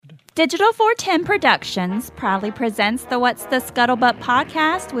Digital 410 Productions proudly presents the What's the Scuttlebutt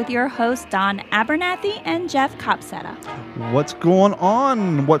podcast with your hosts Don Abernathy and Jeff Copsetta. What's going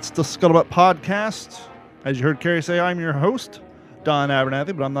on? What's the Scuttlebutt podcast? As you heard Carrie say, I'm your host, Don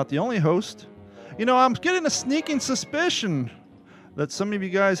Abernathy, but I'm not the only host. You know, I'm getting a sneaking suspicion that some of you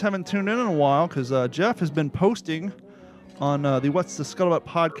guys haven't tuned in a while because Jeff has been posting on the What's the Scuttlebutt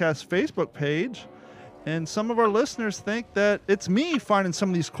podcast Facebook page. And some of our listeners think that it's me finding some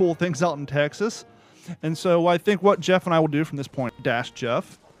of these cool things out in Texas. And so I think what Jeff and I will do from this point, dash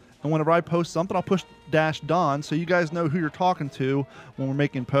Jeff. And whenever I post something, I'll push dash Don so you guys know who you're talking to when we're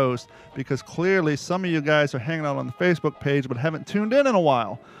making posts. Because clearly some of you guys are hanging out on the Facebook page but haven't tuned in a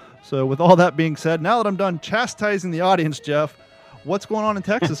while. So with all that being said, now that I'm done chastising the audience, Jeff, what's going on in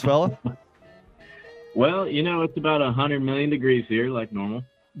Texas, fella? Well, you know, it's about 100 million degrees here, like normal.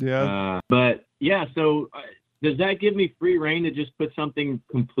 Yeah. But yeah, so does that give me free reign to just put something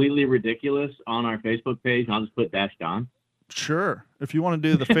completely ridiculous on our Facebook page? I'll just put dash Don. Sure. If you want to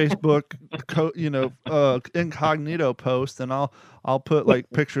do the Facebook, incognito post, then I'll put like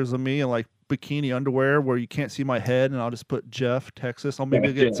pictures of me in like bikini underwear where you can't see my head, and I'll just put Jeff, Texas. I'll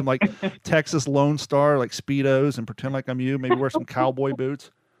maybe get some like Texas Lone Star like Speedos and pretend like I'm you. Maybe wear some cowboy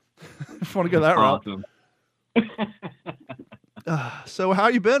boots. If you want to go that route. So how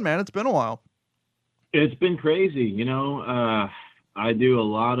you been, man? It's been a while. It's been crazy. You know, I do a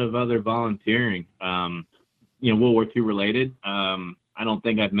lot of other volunteering, World War II related. I don't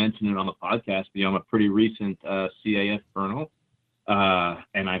think I've mentioned it on the podcast, but I'm a pretty recent CAF colonel.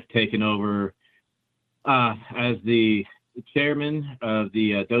 And I've taken over as the chairman of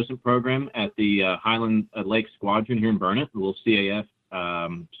the docent program at the Highland Lake Squadron here in Burnett, a little CAF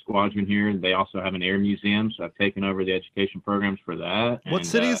squadron here, and they also have an air museum, so I've taken over the education programs for that. What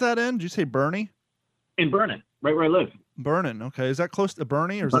city is that in? Did you say Bernie? In Burnett, right where I live. Vernon, okay. Is that close to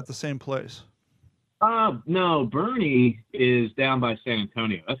Bernie, or is that the same place? No, Bernie is down by San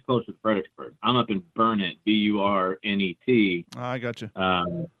Antonio. That's closer to Fredericksburg. I'm up in Burnett, B-U-R-N-E-T. I got you.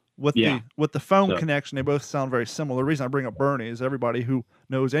 With the phone connection, they both sound very similar. The reason I bring up Bernie is everybody who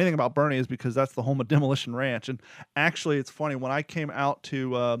knows anything about Bernie is because that's the home of Demolition Ranch. And actually, it's funny, when I came out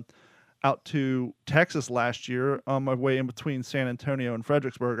to Texas last year on my way in between San Antonio and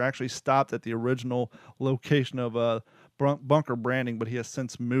Fredericksburg, I actually stopped at the original location of Bunker Branding, but he has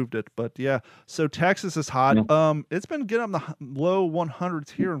since moved it. But yeah, so Texas is hot. Yeah. It's been getting up the low 100s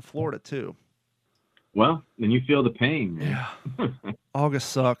here in Florida too. Well, then you feel the pain, man. Yeah.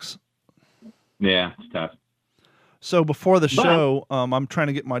 August sucks. Yeah, it's tough. So before the show, I'm trying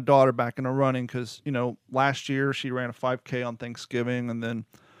to get my daughter back into running because, last year she ran a 5K on Thanksgiving, and then,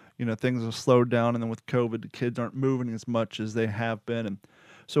 things have slowed down. And then with COVID, the kids aren't moving as much as they have been. And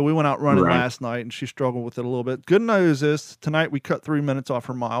so we went out running last night, and she struggled with it a little bit. Good news is tonight we cut 3 minutes off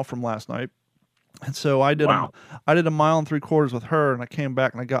her mile from last night. And so I did a mile and 3/4 with her, and I came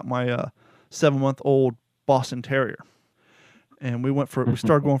back and I got my 7-month-old Boston Terrier. And we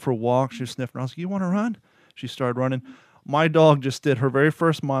started going for a walk. She was sniffing. I was like, "You want to run?" She started running. My dog just did her very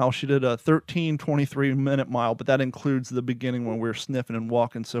first mile. She did a 23-minute mile, but that includes the beginning when we were sniffing and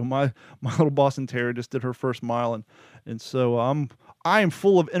walking. So my little Boston Terrier just did her first mile, and so I am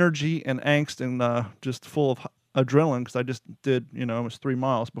full of energy and angst and just full of adrenaline because I just did almost 3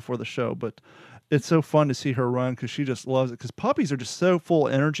 miles before the show. But it's so fun to see her run because she just loves it. Because puppies are just so full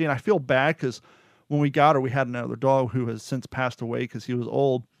of energy, and I feel bad because when we got her, we had another dog who has since passed away because he was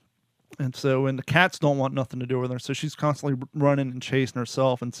old. And the cats don't want nothing to do with her, so she's constantly running and chasing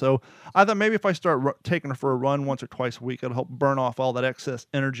herself. And so I thought maybe if I start taking her for a run once or twice a week, it'll help burn off all that excess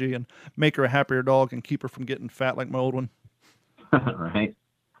energy and make her a happier dog and keep her from getting fat like my old one. Right.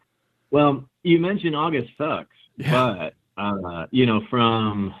 Well, you mentioned August sucks, but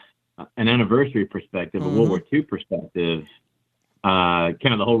from an anniversary perspective, a World War II perspective,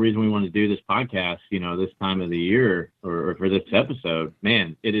 kind of the whole reason we wanted to do this podcast, this time of the year or for this episode,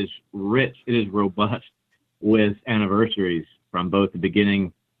 man, it is rich. It is robust with anniversaries from both the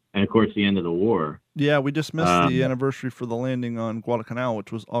beginning and, of course, the end of the war. Yeah, we just missed the anniversary for the landing on Guadalcanal,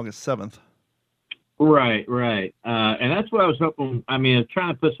 which was August 7th. Right. And that's what I was hoping. I mean, I'm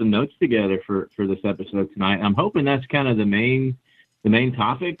trying to put some notes together for this episode tonight. I'm hoping that's kind of the main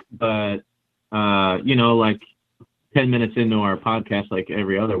topic, but, like 10 minutes into our podcast, like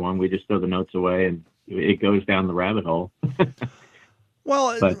every other one, we just throw the notes away and it goes down the rabbit hole.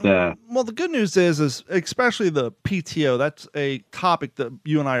 Well, the good news is especially the PTO, that's a topic that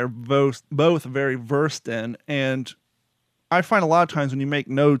you and I are both very versed in. And I find a lot of times when you make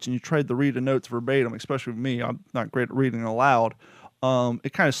notes and you try to read the notes verbatim, especially with me, I'm not great at reading aloud.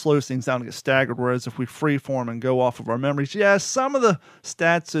 it kind of slows things down to get staggered. Whereas if we freeform and go off of our memories, some of the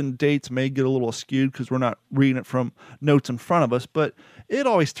stats and dates may get a little skewed because we're not reading it from notes in front of us, but it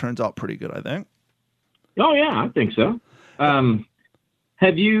always turns out pretty good, I think. Oh, yeah, I think so.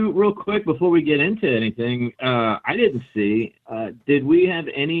 Have you, real quick, before we get into anything, I didn't see, did we have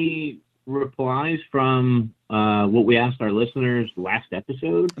any replies from what we asked our listeners last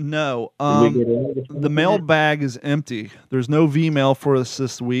episode? No. The mailbag is empty. There's no V-mail for us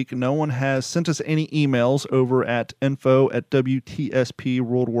this week. No one has sent us any emails over at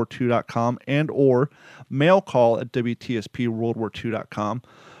info@WTSPWorldWar2.com and or mailcall@WTSPWorldWar2.com.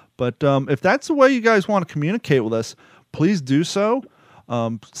 But if that's the way you guys want to communicate with us, please do so.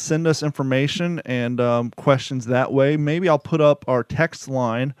 Send us information and questions that way. Maybe I'll put up our text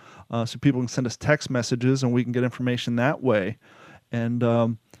line so people can send us text messages and we can get information that way. And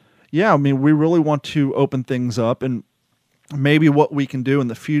we really want to open things up. And maybe what we can do in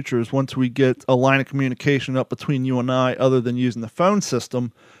the future is once we get a line of communication up between you and I, other than using the phone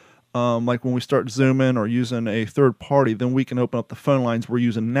system, like when we start Zooming or using a third party, then we can open up the phone lines we're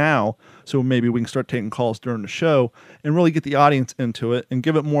using now. So maybe we can start taking calls during the show and really get the audience into it and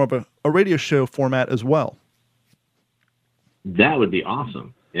give it more of a radio show format as well. That would be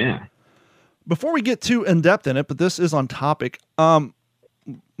awesome. Yeah. Before we get too in depth in it, but this is on topic,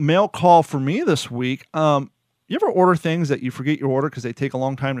 mail call for me this week. You ever order things that you forget your order because they take a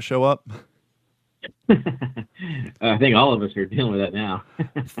long time to show up? I think all of us are dealing with that now.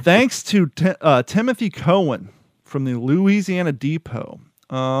 Thanks to Timothy Cohen from the Louisiana Depot.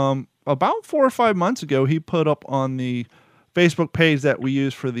 About 4 or 5 months ago, he put up on the Facebook page that we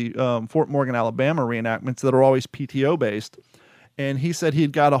use for the Fort Morgan, Alabama reenactments that are always PTO based. And he said he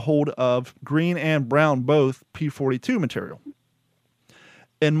had got a hold of green and brown, both P-42 material.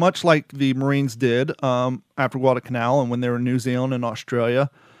 And much like the Marines did after Guadalcanal and when they were in New Zealand and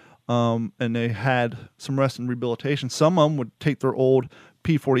Australia, and they had some rest and rehabilitation, some of them would take their old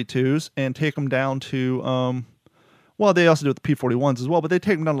P-42s and take them down to, they also do it with the P-41s as well, but they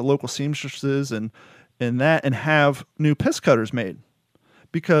take them down to local seamstresses and have new piss cutters made.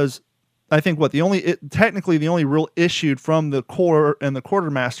 Because I think technically the only real issued from the Corps and the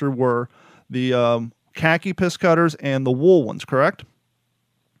quartermaster were the khaki piss cutters and the wool ones, correct?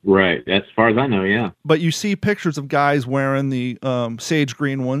 Right, as far as I know, yeah. But you see pictures of guys wearing the sage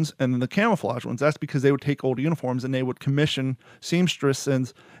green ones and the camouflage ones. That's because they would take old uniforms and they would commission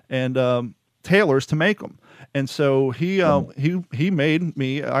seamstresses and tailors to make them. And so he made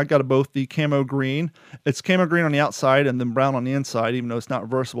me. I got both the camo green. It's camo green on the outside and then brown on the inside, even though it's not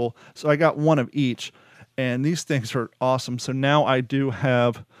reversible. So I got one of each, and these things are awesome. So now I do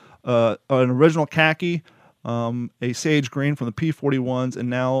have an original khaki, a sage green from the P-41s, and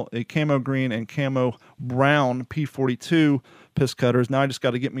now a camo green and camo brown P-42 piss cutters. Now I just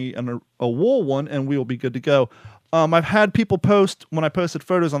got to get me a wool one, and we will be good to go. I've had people post, when I posted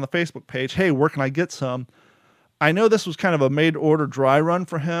photos on the Facebook page, hey, where can I get some? I know this was kind of a made-to-order dry run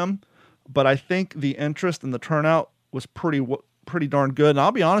for him, but I think the interest and the turnout was pretty darn good. And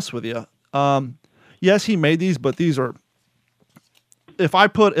I'll be honest with you. Yes, he made these, but these are... If I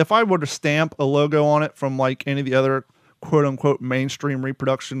were to stamp a logo on it from like any of the other quote unquote mainstream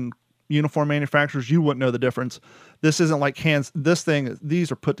reproduction uniform manufacturers, you wouldn't know the difference. This isn't like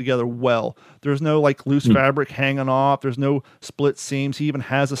these are put together well. There's no like loose fabric hanging off. There's no split seams. He even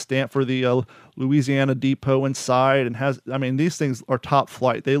has a stamp for the Louisiana Depot inside and these things are top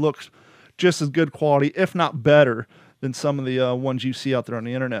flight. They look just as good quality, if not better, than some of the ones you see out there on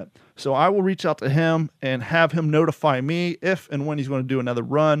the internet. So I will reach out to him and have him notify me if and when he's going to do another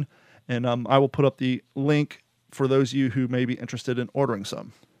run. And I will put up the link for those of you who may be interested in ordering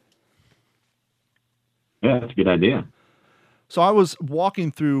some. Yeah, that's a good idea. So I was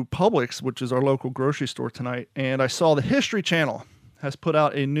walking through Publix, which is our local grocery store tonight, and I saw the History Channel has put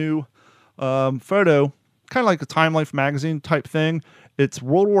out a new photo, kind of like a Time Life magazine type thing. It's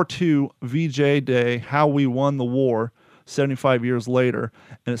World War II VJ Day, How We Won the War, 75 years later,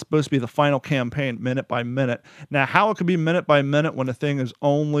 and it's supposed to be the final campaign, minute by minute. Now, how it could be minute by minute when the thing is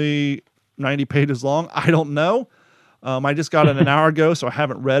only 90 pages long, I don't know. I just got it an hour ago, so I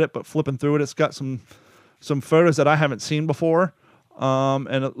haven't read it, but flipping through it, it's got some photos that I haven't seen before,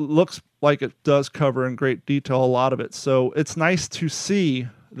 and it looks like it does cover in great detail a lot of it. So it's nice to see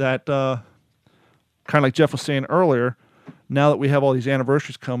that, kind of like Jeff was saying earlier, now that we have all these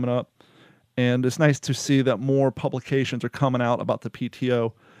anniversaries coming up, and it's nice to see that more publications are coming out about the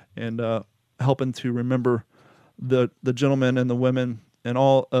PTO and helping to remember the gentlemen and the women and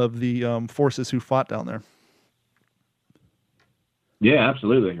all of the forces who fought down there. Yeah,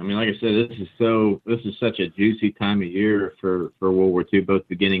 absolutely. I mean, like I said, this is such a juicy time of year for World War II, both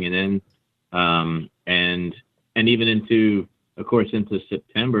beginning and end, and even into, of course, into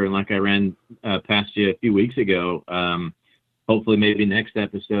September. And like I ran past you a few weeks ago, hopefully maybe next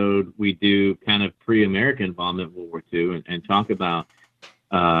episode we do kind of pre-American involvement in World War II and talk about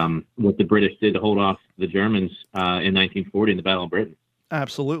what the British did to hold off the Germans in 1940 in the Battle of Britain.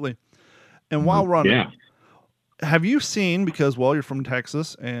 Absolutely. And while we're on yeah. Have you seen, because, well, you're from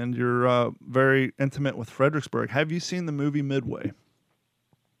Texas and you're very intimate with Fredericksburg, have you seen the movie Midway?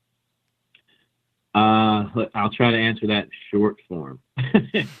 I'll try to answer that in short form,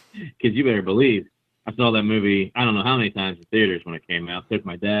 because you better believe I saw that movie, I don't know how many times in theaters when it came out. Took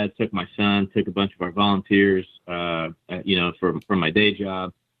my dad, took my son, took a bunch of our volunteers, from my day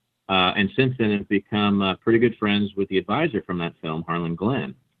job. And since then, I've become pretty good friends with the advisor from that film, Harlan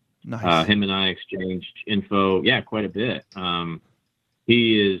Glenn. Nice. Him and I exchanged info, quite a bit.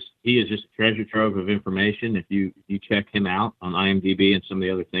 He is just a treasure trove of information. If you check him out on IMDb and some of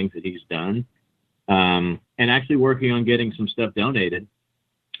the other things that he's done, and actually working on getting some stuff donated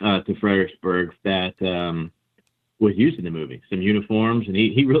to Fredericksburg that was used in the movie, some uniforms, and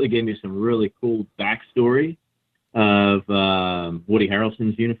he really gave me some really cool backstory of Woody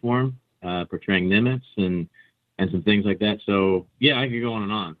Harrelson's uniform portraying Nimitz and some things like that. So I could go on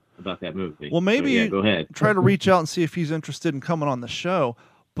and on about that movie. Well, maybe go ahead. Try to reach out and see if he's interested in coming on the show.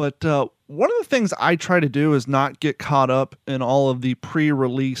 But one of the things I try to do is not get caught up in all of the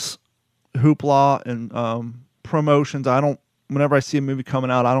pre-release hoopla and promotions. Whenever I see a movie coming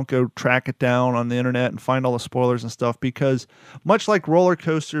out, I don't go track it down on the internet and find all the spoilers and stuff, because much like roller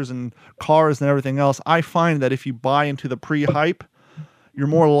coasters and cars and everything else, I find that if you buy into the pre-hype, you're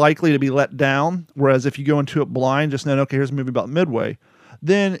more likely to be let down. Whereas if you go into it blind, just knowing, okay, here's a movie about Midway,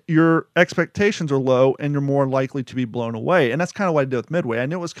 then your expectations are low and you're more likely to be blown away. And that's kind of what I did with Midway. I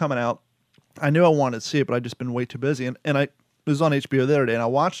knew it was coming out. I knew I wanted to see it, but I'd just been way too busy. And it was on HBO the other day, and I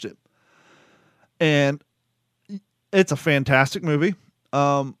watched it. And it's a fantastic movie.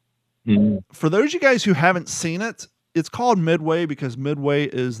 For those of you guys who haven't seen it, it's called Midway because Midway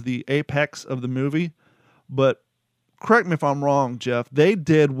is the apex of the movie. But correct me if I'm wrong, Jeff, they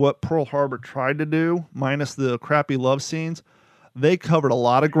did what Pearl Harbor tried to do, minus the crappy love scenes. They covered a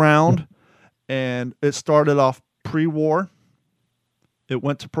lot of ground, and it started off pre-war. It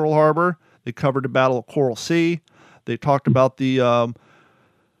went to Pearl Harbor. They covered the Battle of Coral Sea. They talked about when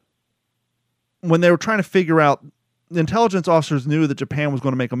they were trying to figure out, the intelligence officers knew that Japan was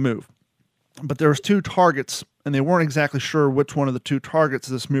going to make a move, but there was two targets, and they weren't exactly sure which one of the two targets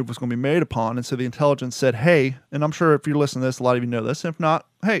this move was going to be made upon. And so the intelligence said, hey, and I'm sure if you're listening to this, a lot of you know this. If not,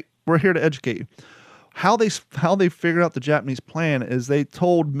 hey, we're here to educate you. How they figured out the Japanese plan is they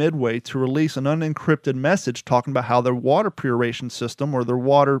told Midway to release an unencrypted message talking about how their water purification system or their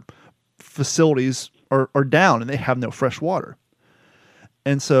water facilities are down and they have no fresh water.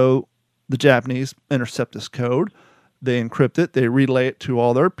 And so the Japanese intercept this code. They encrypt it. They relay it to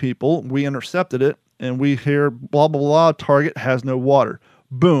all their people. We intercepted it, and we hear blah, blah, blah, target has no water.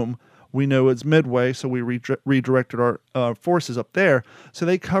 Boom. We know it's Midway, so we redirected our forces up there. So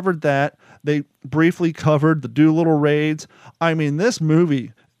they covered that. They briefly covered the Doolittle raids. I mean, this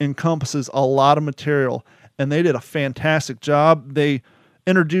movie encompasses a lot of material, and they did a fantastic job. They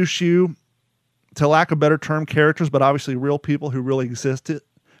introduce you, to lack of a better term, characters, but obviously real people who really existed,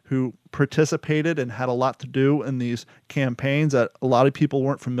 who participated and had a lot to do in these campaigns that a lot of people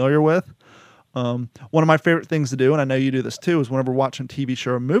weren't familiar with. One of my favorite things to do, and I know you do this too, is whenever watching a TV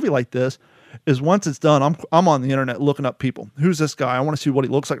show or a movie like this, is once it's done, I'm on the internet looking up people. Who's this guy? I want to see what he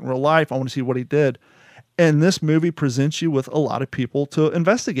looks like in real life. I want to see what he did. And this movie presents you with a lot of people to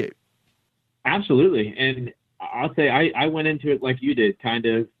investigate. Absolutely. And I'll say I went into it like you did, kind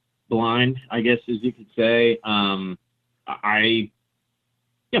of blind, I guess, as you could say. I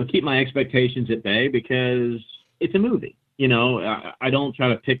keep my expectations at bay because it's a movie. I don't try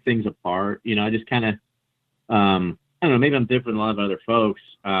to pick things apart. I just kind of, I don't know, maybe I'm different than a lot of other folks.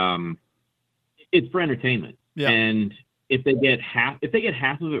 It's for entertainment. Yeah. And if they get half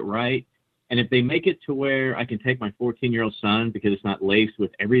of it right, and if they make it to where I can take my 14-year-old son because it's not laced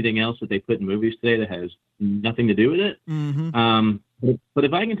with everything else that they put in movies today that has nothing to do with it. Mm-hmm. But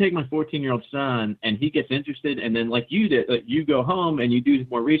if I can take my 14-year-old son and he gets interested, and then like you did, you go home and you do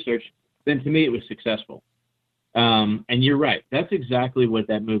more research, then to me it was successful. And you're right. That's exactly what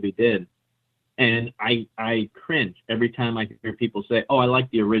that movie did. And I cringe every time I hear people say, oh, I like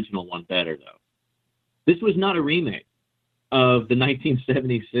the original one better, though. This was not a remake of the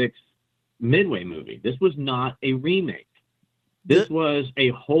 1976 Midway movie. This was not a remake. This was a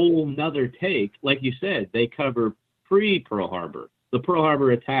whole nother take. Like you said, they cover pre-Pearl Harbor. the Pearl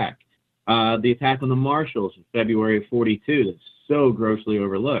Harbor attack, the attack on the Marshalls in February of 42 that's so grossly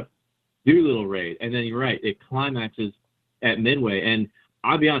overlooked, Doolittle raid, and then you're right, it climaxes at Midway. And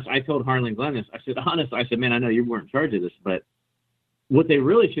I'll be honest, I told Harlan Glenn this. I said, man, I know you weren't in charge of this, but what they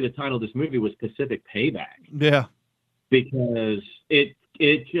really should have titled this movie was Pacific Payback. Yeah. Because it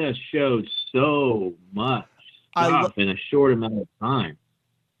just showed so much stuff in a short amount of time.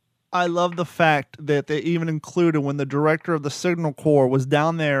 I love the fact that they even included when the director of the Signal Corps was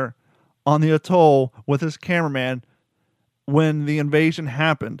down there on the atoll with his cameraman when the invasion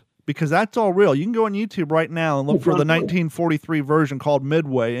happened, because that's all real. You can go on YouTube right now and look for the 1943 version called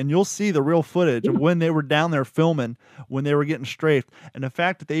Midway, and you'll see the real footage of when they were down there filming, when they were getting strafed. And the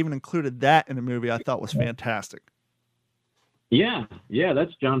fact that they even included that in the movie, I thought was fantastic. Yeah,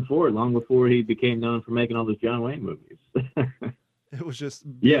 that's John Ford, long before he became known for making all those John Wayne movies. It was just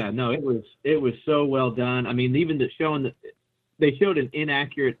it was so well done. I mean, even they showed an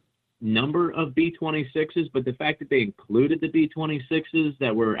inaccurate number of B-26s, but the fact that they included the B-26s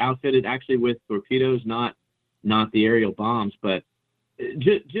that were outfitted actually with torpedoes, not the aerial bombs, but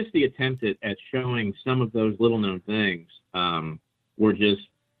just the attempt at showing some of those little known things were just,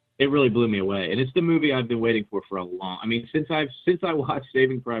 it really blew me away. And it's the movie I've been waiting for a long. I mean, since I watched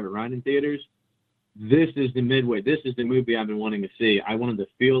Saving Private Ryan in theaters, this is the Midway. This is the movie I've been wanting to see. I wanted to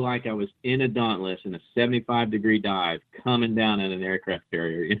feel like I was in a Dauntless in a 75-degree dive coming down in an aircraft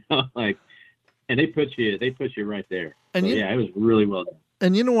carrier, and they put you right there. And so, it was really well done.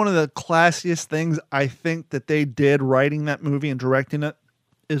 And one of the classiest things I think that they did writing that movie and directing it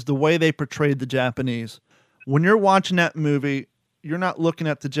is the way they portrayed the Japanese. When you're watching that movie, you're not looking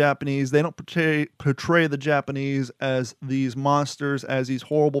at the Japanese. They don't portray the Japanese as these monsters, as these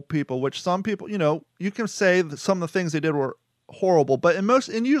horrible people, which some people, you can say that some of the things they did were horrible, but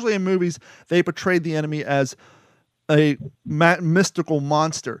usually in movies, they portrayed the enemy as a mystical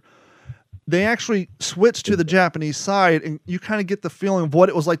monster. They actually switched to the Japanese side, and you kind of get the feeling of what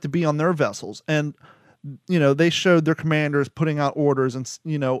it was like to be on their vessels. And they showed their commanders putting out orders and,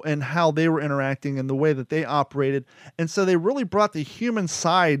 and how they were interacting and the way that they operated. And so they really brought the human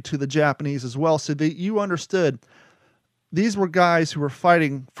side to the Japanese as well. So that you understood these were guys who were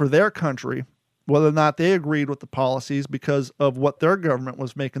fighting for their country, whether or not they agreed with the policies because of what their government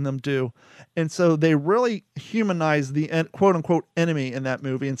was making them do. And so they really humanized the quote unquote enemy in that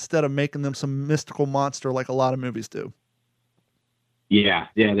movie instead of making them some mystical monster like a lot of movies do. Yeah,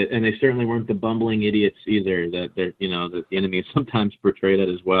 and they certainly weren't the bumbling idiots either that that the enemy is sometimes portrayed at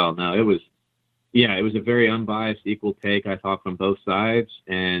as well. No, it was a very unbiased, equal take, I thought, from both sides,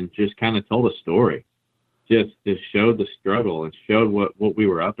 and just kind of told a story. Just showed the struggle and showed what we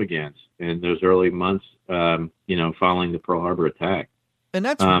were up against in those early months, following the Pearl Harbor attack. And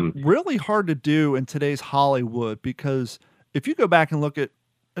that's really hard to do in today's Hollywood, because if you go back and look at,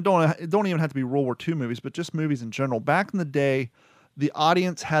 it don't even have to be World War II movies, but just movies in general. Back in the day, the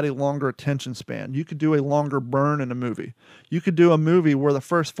audience had a longer attention span. You could do a longer burn in a movie. You could do a movie where the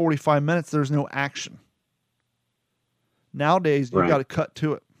first 45 minutes, there's no action. Nowadays, you got to cut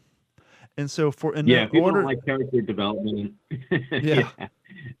to it. And so if you don't like character development,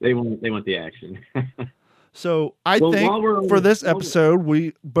 they want the action. So I think for this episode,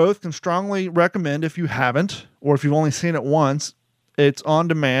 we both can strongly recommend, if you haven't, or if you've only seen it once, it's on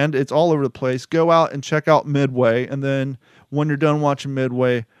demand. It's all over the place. Go out and check out Midway. And then when you're done watching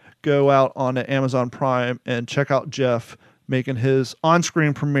Midway, go out on Amazon Prime and check out Jeff making his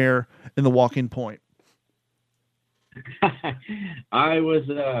on-screen premiere in The Walking Point. I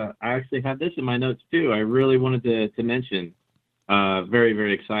actually had this in my notes too. I really wanted to mention, very,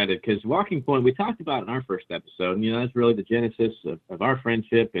 very excited, because Walking Point, we talked about in our first episode, and that's really the genesis of our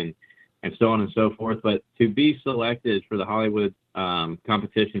friendship and so on and so forth. But to be selected for the Hollywood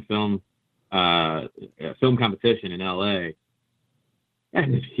competition film competition in LA, that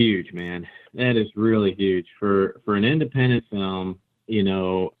is huge, man. That is really huge for an independent film,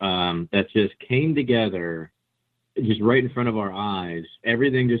 that just came together just right in front of our eyes.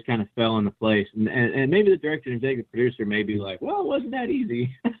 Everything just kind of fell into place. And maybe the director and executive producer may be like, well, it wasn't that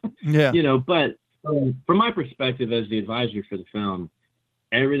easy. Yeah. But from my perspective as the advisor for the film,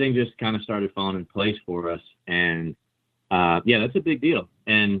 everything just kind of started falling in place for us. And that's a big deal.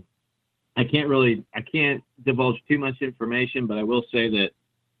 And I can't divulge too much information, but I will say that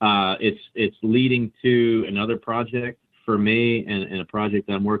it's leading to another project for me and a project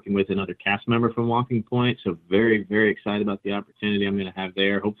I'm working with another cast member from Walking Point. So very, very excited about the opportunity I'm going to have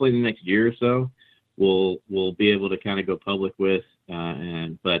there. Hopefully in the next year or so, we'll be able to kind of go public with,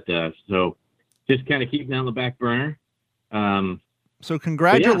 so just kind of keep it on the back burner. So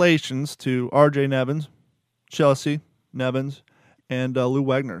congratulations to RJ Nevins, Chelsea Nevins, and Lou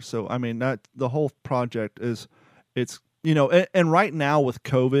Wagner. So I mean, that the whole project is, it's, you know, and right now with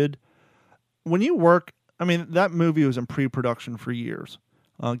COVID, when you work, I mean, that movie was in pre-production for years,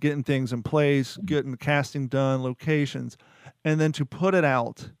 getting things in place, getting the casting done, locations, and then to put it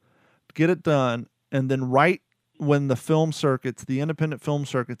out, get it done, and then right when the film circuits, the independent film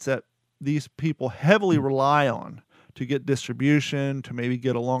circuits that these people heavily rely on to get distribution, to maybe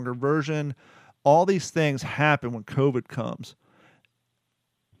get a longer version, all these things happen when COVID comes.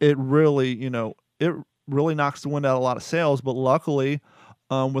 It really, you know, it really knocks the wind out of a lot of sales, but luckily,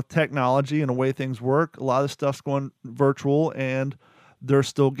 with technology and the way things work, a lot of stuff's going virtual, and they're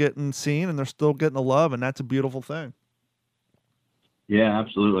still getting seen and they're still getting the love, and that's a beautiful thing. Yeah,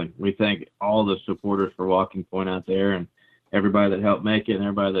 absolutely. We thank all the supporters for Walking Point out there, and everybody that helped make it, and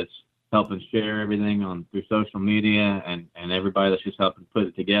everybody that's helping share everything on through social media, and everybody that's just helping put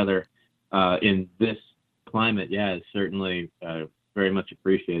it together in this climate. Yeah, it's certainly very much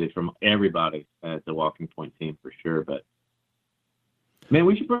appreciated from everybody at the Walking Point team for sure. But man,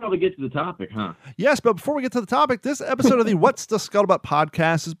 we should probably get to the topic, huh? Yes, but before we get to the topic, this episode of the What's the Scuttlebutt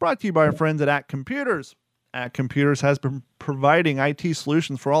podcast is brought to you by our friends at Act Computers. Act Computers has been providing IT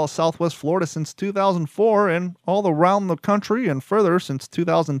solutions for all of Southwest Florida since 2004 and all around the country and further since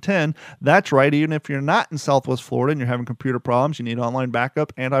 2010. That's right, even if you're not in Southwest Florida and you're having computer problems, you need online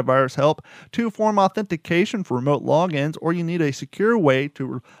backup, antivirus help, two-form authentication for remote logins, or you need a secure way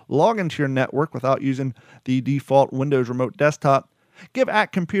to log into your network without using the default Windows Remote Desktop, give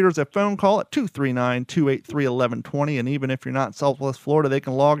Act Computers a phone call at 239-283-1120, and even if you're not in Southwest Florida, they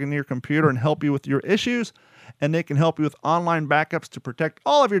can log into your computer and help you with your issues, and they can help you with online backups to protect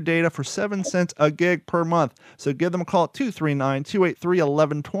all of your data for 7 cents a gig per month. So give them a call at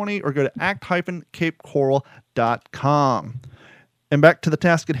 239-283-1120 or go to act-capecoral.com. And back to the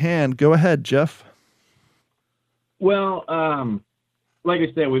task at hand. Go ahead, Jeff. Well, like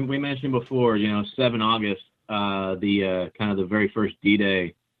I said, we mentioned before, 7 August, the kind of the very first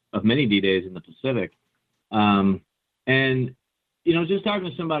D-Day of many D-Days in the Pacific. And, just talking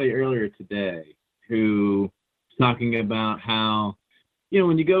to somebody earlier today who was talking about how,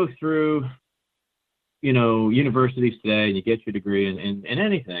 when you go through, universities today and you get your degree in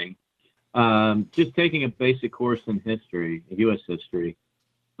anything, just taking a basic course in history, U.S. history,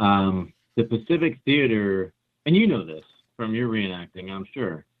 the Pacific Theater, and you know this from your reenacting, I'm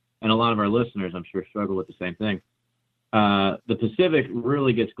sure, and a lot of our listeners, I'm sure, struggle with the same thing. The Pacific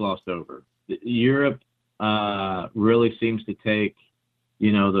really gets glossed over. Europe really seems to take,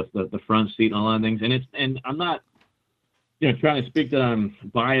 the front seat on a lot of things. And I'm not, trying to speak that I'm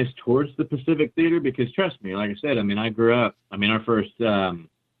biased towards the Pacific Theater, because trust me, like I said, I grew up. Our first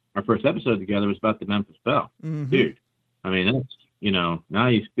episode together was about the Memphis Belle, dude. That's, now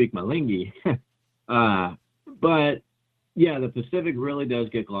you speak my lingy. But yeah, the Pacific really does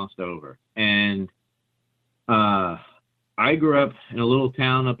get glossed over. And I grew up in a little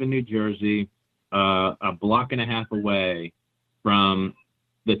town up in New Jersey, a block and a half away from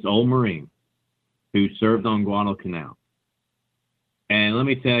this old Marine who served on Guadalcanal. And let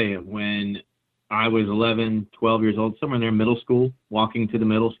me tell you, when I was 11, 12 years old, somewhere in there, middle school, walking to the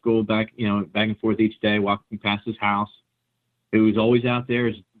middle school, back and forth each day, walking past his house, it was always out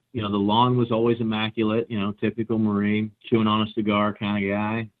there. The lawn was always immaculate, typical Marine, chewing on a cigar kind of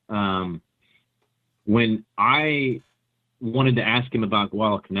guy. When I wanted to ask him about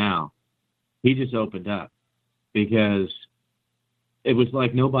Guadalcanal, he just opened up, because it was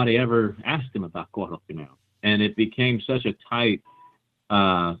like nobody ever asked him about Guadalcanal. And it became such a tight,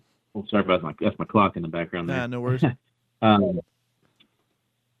 sorry about that's my clock in the background there. Nah, no worries.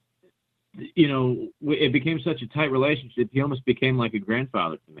 It became such a tight relationship. He almost became like a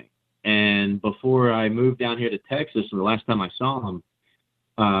grandfather to me. And before I moved down here to Texas, and the last time I saw him,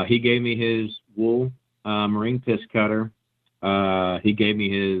 he gave me his wool Marine piss cutter. He gave me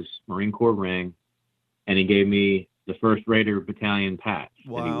his Marine Corps ring, and he gave me the 1st Raider Battalion patch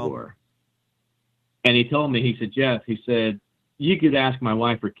that he wore. And he told me, he said, Jeff, he said, you could ask my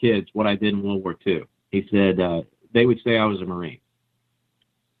wife or kids what I did in World War II. He said, they would say I was a Marine.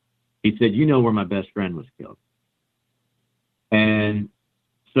 He said, where my best friend was killed. And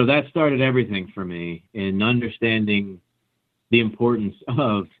so that started everything for me in understanding the importance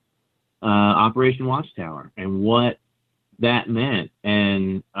of Operation Watchtower and what that meant.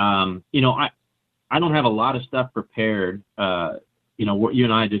 And, I don't have a lot of stuff prepared. You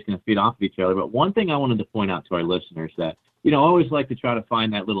and I are just going to feed off of each other. But one thing I wanted to point out to our listeners that, I always like to try to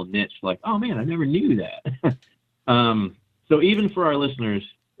find that little niche, like, oh, man, I never knew that. So even for our listeners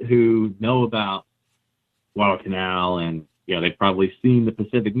who know about Guadalcanal and, they've probably seen the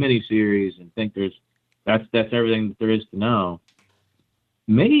Pacific miniseries and think that's everything that there is to know.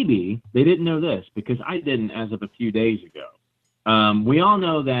 maybe they didn't know this, because I didn't as of a few days ago. We all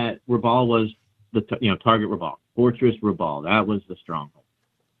know that Rabaul was the target Rabaul, Fortress Rabaul. That was the stronghold.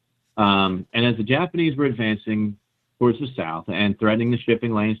 And as the Japanese were advancing towards the south and threatening the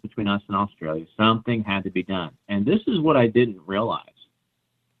shipping lanes between us and Australia, something had to be done. And this is what I didn't realize,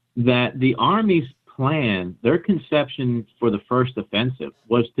 that the Army's plan, their conception for the first offensive,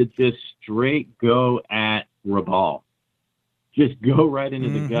 was to just straight go at Rabaul. Just go right into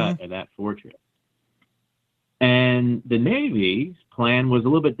the gut of that fortress. And the Navy's plan was a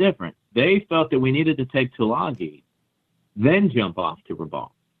little bit different. They felt that we needed to take Tulagi, then jump off to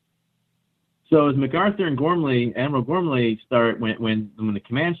Rabaul. So as MacArthur and Gormley, Admiral Gormley, when the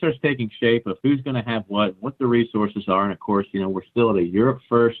command starts taking shape of who's going to have what the resources are, and of course, we're still at a Europe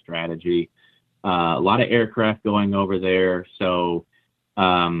first strategy, a lot of aircraft going over there. So,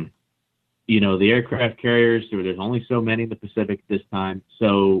 the aircraft carriers, there's only so many in the Pacific at this time.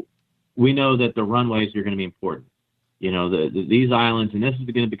 So we know that the runways are going to be important. These islands, and this is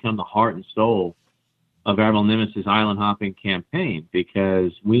going to become the heart and soul of Admiral Nimitz' island hopping campaign,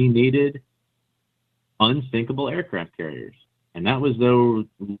 because we needed unsinkable aircraft carriers. And that was those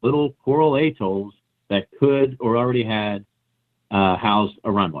little coral atolls that could or already had housed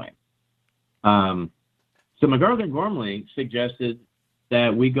a runway. So MacArthur and Gormley suggested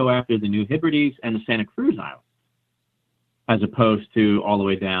that we go after the New Hebrides and the Santa Cruz Islands, as opposed to all the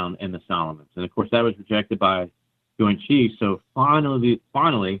way down in the Solomons. And of course, that was rejected by Joint Chiefs. So finally,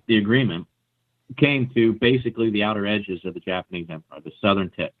 the agreement came to basically the outer edges of the Japanese Empire, the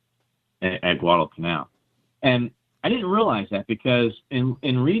southern tip at Guadalcanal. And I didn't realize that, because in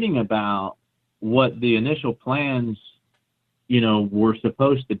reading about what the initial plans, were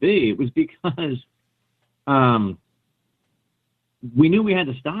supposed to be, it was because we knew we had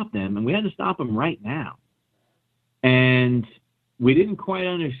to stop them, and we had to stop them right now. And we didn't quite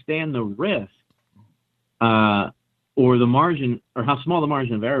understand the risk or the margin, or how small the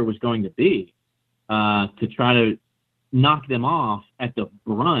margin of error was going to be to try to knock them off at the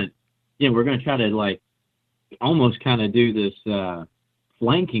brunt. We're going to try to almost kind of do this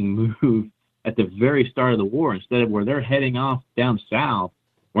flanking move at the very start of the war, instead of where they're heading off down south.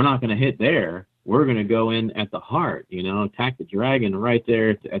 We're not going to hit there. We're going to go in at the heart, attack the Dragon right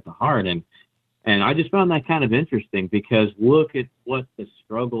there at the heart. And I just found that kind of interesting, because look at what the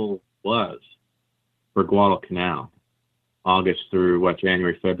struggle was for Guadalcanal, August through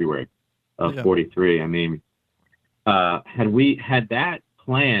January, February of 43. I mean, had that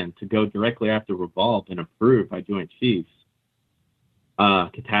plan to go directly after Rabaul been approved by Joint Chiefs,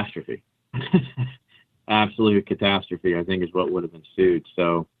 catastrophe. Absolute catastrophe, I think, is what would have ensued.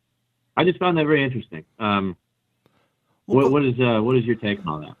 So I just found that very interesting. What is your take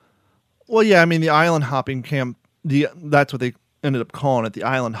on that? Well, yeah, I mean, the island hopping camp, that's what they ended up calling it, the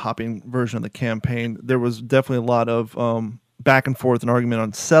island hopping version of the campaign. There was definitely a lot of back and forth and argument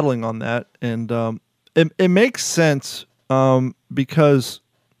on settling on that. And it makes sense because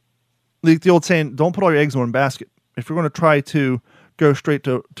the old saying, don't put all your eggs in one basket. If you're going to try to go straight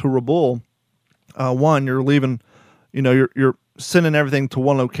to Rabaul, one, you're leaving, you're sending everything to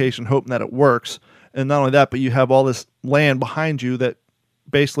one location, hoping that it works. And not only that, but you have all this land behind you that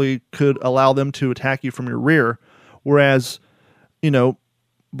basically could allow them to attack you from your rear. Whereas,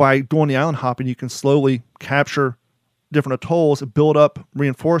 by doing the island hopping, you can slowly capture different atolls, build up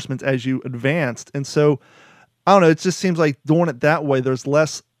reinforcements as you advanced. And so, I don't know, it just seems like doing it that way, there's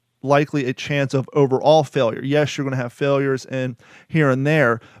less likely a chance of overall failure. Yes, you're going to have failures and here and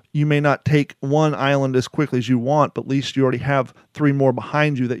there. You may not take one island as quickly as you want, but at least you already have 3 more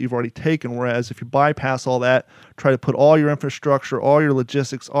behind you that you've already taken. Whereas if you bypass all that, try to put all your infrastructure, all your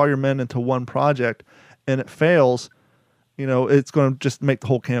logistics, all your men into one project, and it fails, it's going to just make the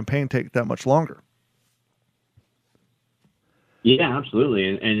whole campaign take that much longer. Yeah, absolutely.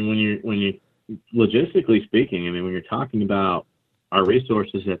 And when you logistically speaking, I mean, when you're talking about our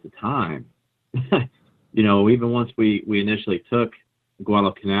resources at the time, even once we initially took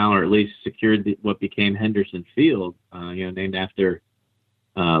Guadalcanal, or at least secured what became Henderson Field, named after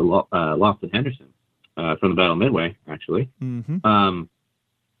Lofton Henderson from the Battle of Midway, actually. Mm-hmm.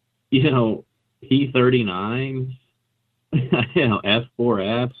 P-39s,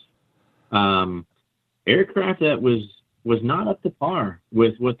 F-4Fs, aircraft that was not up to par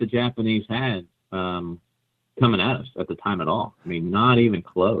with what the Japanese had coming at us at the time at all. I mean, not even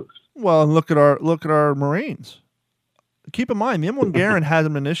close. Well, look at our Marines. Keep in mind, the M1 Garand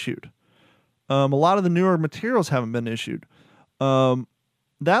hasn't been issued. A lot of the newer materials haven't been issued.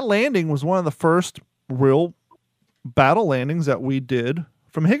 That landing was one of the first real battle landings that we did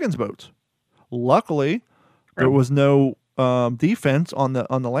from Higgins boats. Luckily, there was no defense on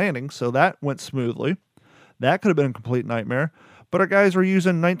the landing, so that went smoothly. That could have been a complete nightmare. But our guys were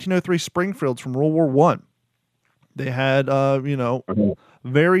using 1903 Springfields from World War One. They had,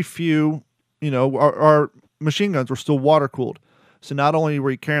 very few, our machine guns were still water cooled. So not only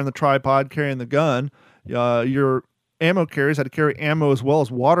were you carrying the tripod, carrying the gun, your ammo carriers had to carry ammo as well as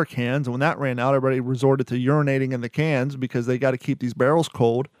water cans. And when that ran out, everybody resorted to urinating in the cans because they got to keep these barrels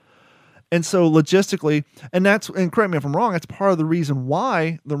cold. And so logistically, and correct me if I'm wrong, that's part of the reason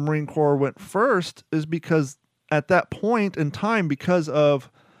why the Marine Corps went first, is because at that point in time, because of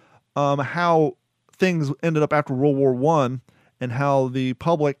how things ended up after World War One, and how the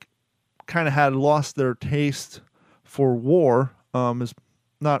public kind of had lost their taste for war, is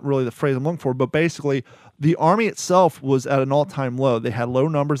not really the phrase I'm looking for, but basically the Army itself was at an all-time low. They had low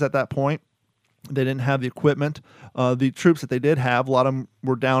numbers at that point. They didn't have the equipment. The troops that they did have, a lot of them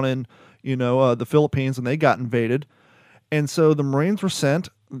were down in the Philippines, and they got invaded. And so the Marines were sent.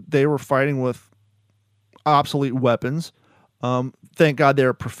 They were fighting with obsolete weapons. Thank God they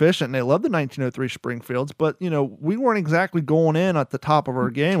were proficient, and they loved the 1903 Springfields. But, we weren't exactly going in at the top of our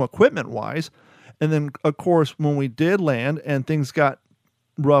game equipment-wise. And then, of course, when we did land and things got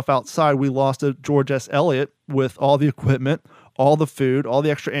rough outside, we lost a George S. Elliott with all the equipment, all the food, all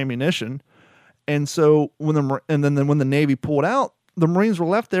the extra ammunition. And so when the Navy pulled out, the Marines were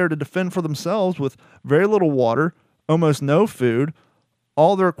left there to defend for themselves with very little water, almost no food.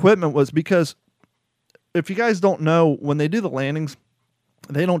 All their equipment was, because if you guys don't know, when they do the landings,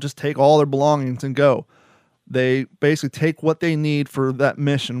 they don't just take all their belongings and go. They basically take what they need for that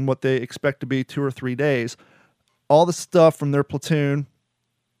mission, what they expect to be 2 or 3 days. All the stuff from their platoon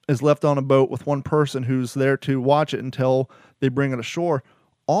is left on a boat with one person who's there to watch it until they bring it ashore.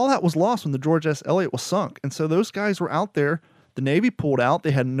 All that was lost when the George S. Elliott was sunk. And so those guys were out there. The Navy pulled out.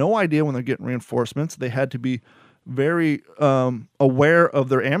 They had no idea when they're getting reinforcements. They had to be very aware of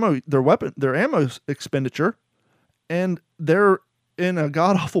their ammo expenditure. And they're in a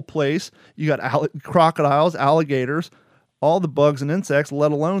god-awful place. You got crocodiles, alligators, all the bugs and insects,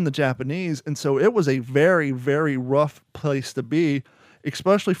 let alone the Japanese. And so it was a very, very rough place to be,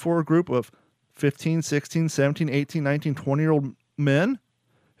 especially for a group of 15, 16, 17, 18, 19, 20-year-old men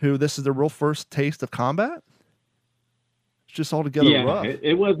who this is their real first taste of combat. It's just altogether rough.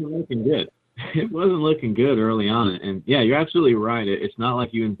 It wasn't looking good. It wasn't looking good early on. And yeah, you're absolutely right. It's not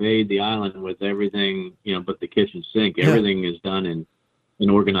like you invade the island with everything, but the kitchen sink. Everything is done in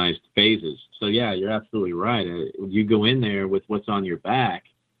organized phases. So yeah, you're absolutely right. You go in there with what's on your back,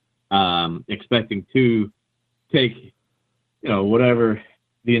 expecting to take, whatever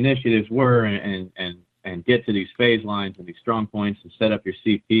the initiatives were and get to these phase lines and these strong points and set up your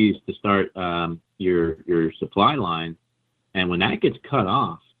CPs to start your supply line. And when that gets cut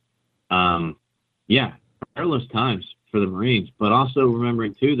off, perilous times for the Marines, but also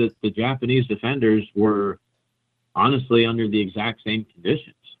remembering too that the Japanese defenders were honestly under the exact same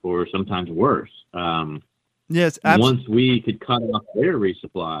conditions, or sometimes worse. Yes, once we could cut off their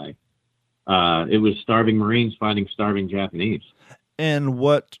resupply, it was starving Marines fighting starving Japanese. And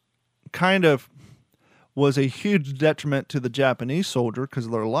what kind of was a huge detriment to the Japanese soldier because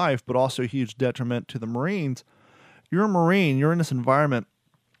of their life, but also a huge detriment to the Marines. You're a Marine, you're in this environment,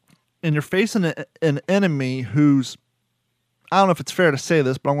 and you're facing an enemy who's, I don't know if it's fair to say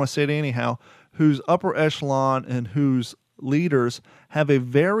this, but I'm going to say it anyhow, whose upper echelon and whose leaders have a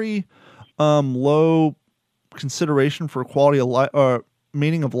very low consideration for quality of life,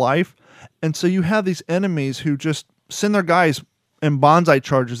 meaning of life. And so you have these enemies who just send their guys in bonsai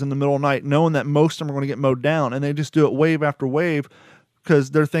charges in the middle of the night, knowing that most of them are going to get mowed down, and they just do it wave after wave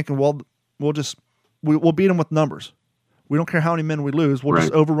because they're thinking, well, we'll beat them with numbers. We don't care how many men we lose. We'll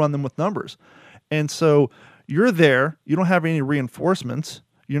just overrun them with numbers. And so you're there. You don't have any reinforcements.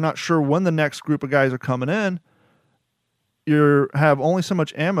 You're not sure when the next group of guys are coming in. You have only so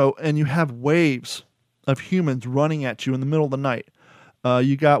much ammo, and you have waves of humans running at you in the middle of the night.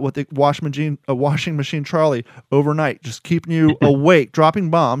 You got what the washing machine Charlie overnight, just keeping you awake, dropping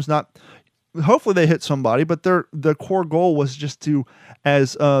bombs. Hopefully they hit somebody, but the core goal was just to,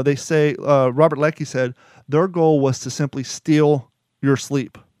 as they say, Robert Leckie said, their goal was to simply steal your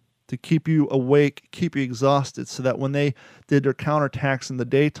sleep, to keep you awake, keep you exhausted, so that when they did their counterattacks in the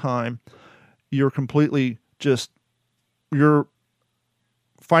daytime, you're completely you're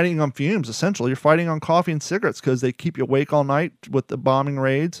fighting on fumes, essentially. You're fighting on coffee and cigarettes because they keep you awake all night with the bombing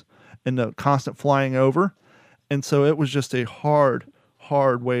raids and the constant flying over. And so it was just a hard,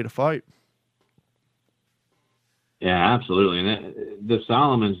 hard way to fight. Yeah, absolutely. And the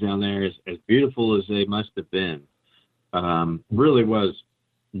Solomons down there, as beautiful as they must have been, really was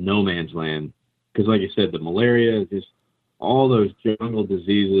no man's land. Because like you said, the malaria, just all those jungle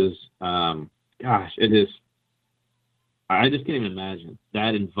diseases. Gosh, it is. I just can't even imagine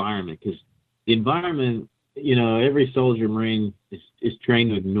that environment, because the environment, every soldier Marine is trained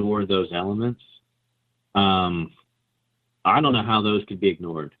to ignore those elements. I don't know how those could be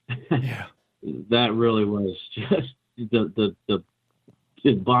ignored. Yeah. That really was just the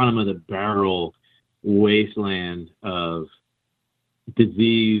just bottom of the barrel wasteland of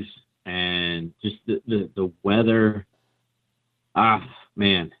disease and just the weather.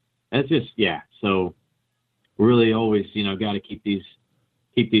 Man, that's just, yeah. So really always, got to keep these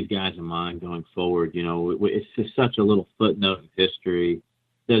guys in mind going forward. It's just such a little footnote in history.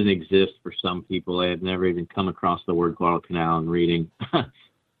 It doesn't exist for some people. They have never even come across the word Guadalcanal in reading.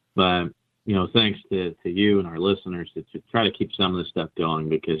 But, thanks to you and our listeners to try to keep some of this stuff going,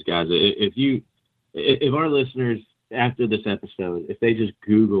 because guys, if our listeners after this episode, if they just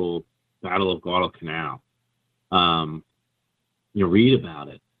Google Battle of Guadalcanal, read about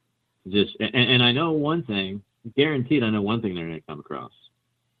it. And I know one thing, guaranteed, I know one thing they're going to come across.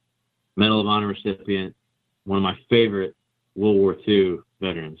 Medal of Honor recipient, one of my favorite World War II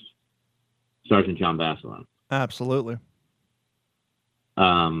veterans, Sergeant John Basilone. Absolutely.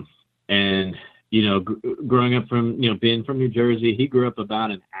 And, growing up from, being from New Jersey, he grew up about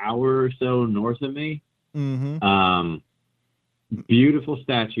an hour or so north of me. Mm-hmm. Beautiful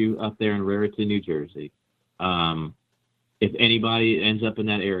statue up there in Raritan, New Jersey. If anybody ends up in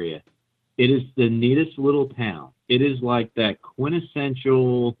that area, it is the neatest little town. It is like that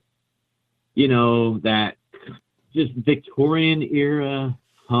quintessential, that just Victorian era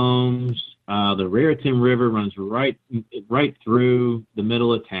homes. The Raritan River runs right through the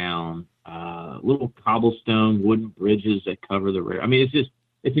middle of town. Little cobblestone wooden bridges that cover the river. I mean,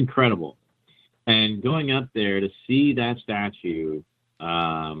 it's incredible. And going up there to see that statue,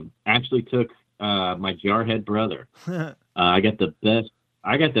 actually took my jarhead brother. I got the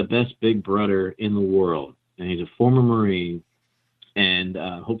best big brother in the world, and he's a former Marine, and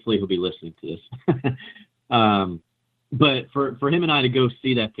hopefully he'll be listening to this. But for him and I to go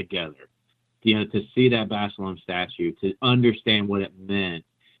see that together, to see that Basilone statue, to understand what it meant,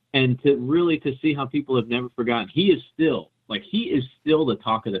 and to see how people have never forgotten. He is still the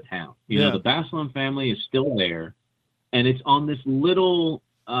talk of the town. The Basilone family is still there, and it's on this little,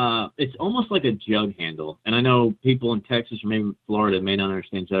 it's almost like a jug handle. And I know people in Texas or maybe Florida may not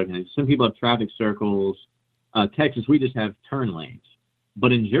understand jug handles. Some people have traffic circles. Texas, we just have turn lanes.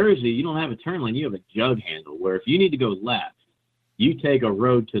 But in Jersey, you don't have a turn lane. You have a jug handle, where if you need to go left, you take a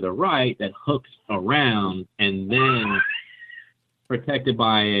road to the right that hooks around, and then protected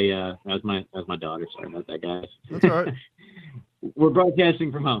by a that was my daughter. Sorry about that, guys. That's all right. We're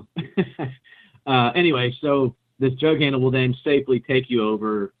broadcasting from home. Anyway, so this jug handle will then safely take you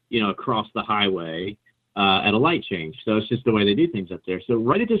over, across the highway at a light change. So it's just the way they do things up there. So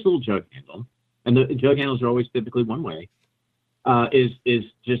right at this little jug handle, and the jug handles are always typically one way, is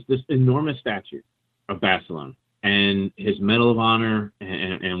just this enormous statue of Basilone and his Medal of Honor,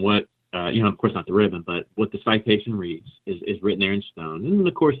 and what, of course not the ribbon, but what the citation reads is written there in stone. And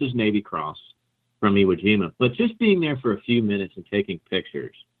of course his Navy Cross from Iwo Jima. But just being there for a few minutes and taking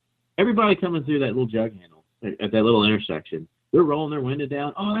pictures, everybody coming through that little jug handle at that little intersection, they're rolling their window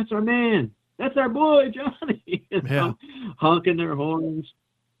down. Oh, that's our man. That's our boy, Johnny. Honking their horns.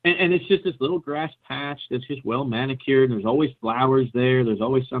 And it's just this little grass patch that's just well manicured. And there's always flowers there. There's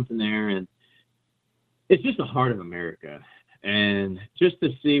always something there. And it's just the heart of America. And just to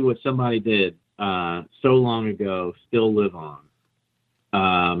see what somebody did so long ago still live on.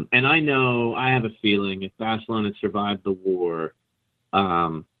 And I have a feeling if Basilone had survived the war,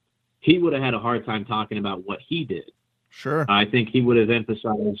 he would have had a hard time talking about what he did. Sure. I think he would have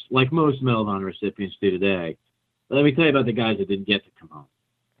emphasized, like most Medal of Honor recipients do today, let me tell you about the guys that didn't get to come home.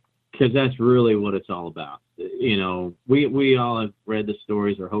 Because that's really what it's all about. We all have read the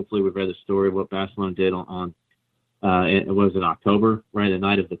stories, or hopefully we've read the story of what Basilone did on it was in October, right? The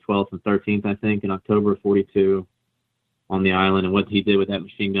night of the 12th and 13th, I think, in October of 42 on the island, and what he did with that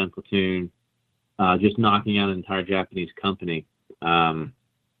machine gun platoon, just knocking out an entire Japanese company.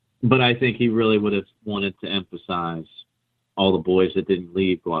 But I think he really would have wanted to emphasize all the boys that didn't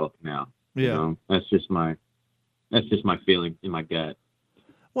leave Guadalcanal. Yeah. That's just my feeling in my gut.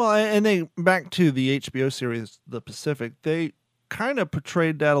 Well, and they, back to the HBO series, The Pacific, they kind of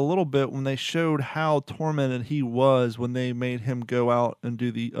portrayed that a little bit when they showed how tormented he was when they made him go out and do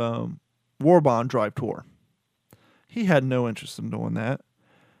the War Bond drive tour. He had no interest in doing that.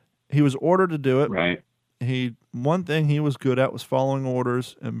 He was ordered to do it. Right. One thing he was good at was following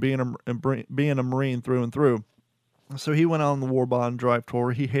orders and being a Marine through and through. So he went on the War Bond drive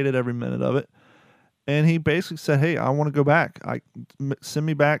tour. He hated every minute of it. And he basically said, hey, I want to go back. Send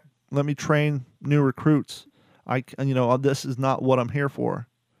me back. Let me train new recruits. This is not what I'm here for.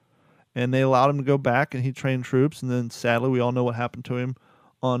 And they allowed him to go back, and he trained troops. And then, sadly, we all know what happened to him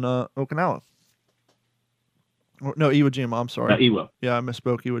on Okinawa. No, Iwo Jima. I'm sorry. Iwo. Yeah, I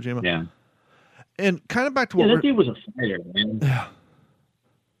misspoke. Iwo Jima. Yeah. And kind of back to what that dude was a fighter, man. Yeah.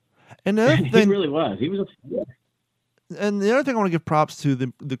 And the other thing, he really was. He was a fighter. And the other thing I want to give props to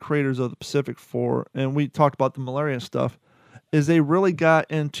the creators of the Pacific for, and we talked about the malaria stuff, is they really got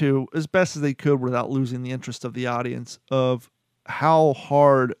into, as best as they could without losing the interest of the audience, of how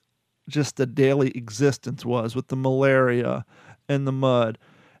hard just the daily existence was with the malaria and the mud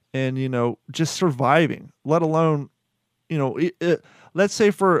and, just surviving, let alone, let's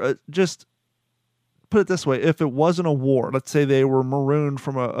say for just put it this way, if it wasn't a war, let's say they were marooned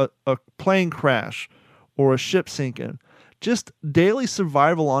from a plane crash or a ship sinking, just daily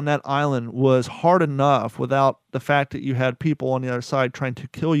survival on that island was hard enough without the fact that you had people on the other side trying to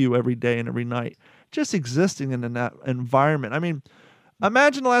kill you every day and every night. Just existing in that environment. I mean,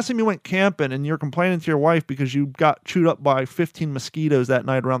 imagine the last time you went camping and you're complaining to your wife because you got chewed up by 15 mosquitoes that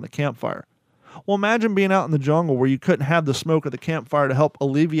night around the campfire. Well, imagine being out in the jungle where you couldn't have the smoke of the campfire to help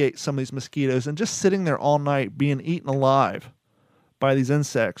alleviate some of these mosquitoes and just sitting there all night being eaten alive by these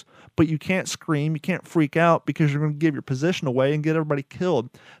insects. But you can't scream, you can't freak out because you're going to give your position away and get everybody killed.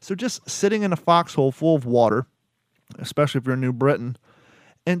 So just sitting in a foxhole full of water, especially if you're in New Britain,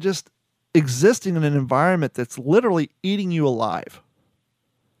 and just existing in an environment that's literally eating you alive.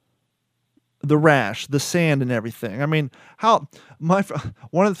 The rash, the sand, and everything. I mean, one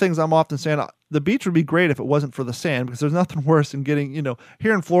of the things I'm often saying, the beach would be great if it wasn't for the sand, because there's nothing worse than getting,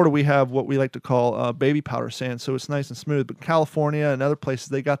 here in Florida we have what we like to call baby powder sand, so it's nice and smooth. But California and other places,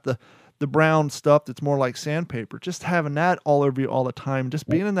 they got the brown stuff that's more like sandpaper. Just having that all over you all the time, just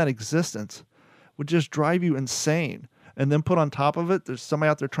being in that existence would just drive you insane. And then put on top of it, there's somebody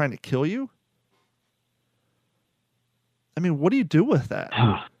out there trying to kill you. I mean, what do you do with that?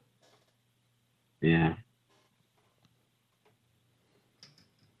 Yeah.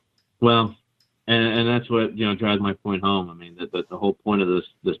 Well, and that's what drives my point home. I mean, the whole point of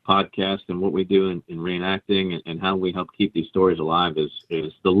this podcast and what we do in reenacting and how we help keep these stories alive is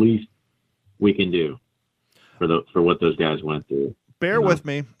the least we can do for what those guys went through. Bear with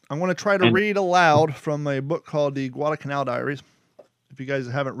me. I'm going to try to read aloud from a book called the Guadalcanal Diaries. If you guys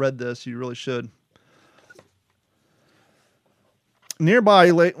haven't read this, you really should.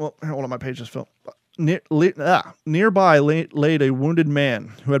 Nearby lay, hold on, my page just fell. Nearby laid a wounded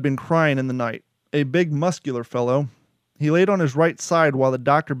man who had been crying in the night. A big, muscular fellow. He laid on his right side while the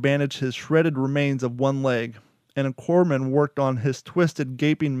doctor bandaged his shredded remains of one leg, and a corpsman worked on his twisted,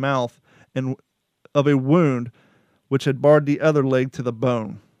 gaping mouth and of a wound which had barred the other leg to the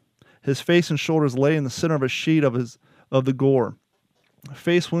bone. His face and shoulders lay in the center of a sheet of the gore.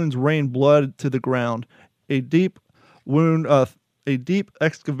 Face wounds rained blood to the ground. A deep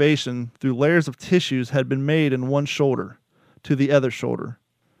excavation through layers of tissues had been made in one shoulder to the other shoulder.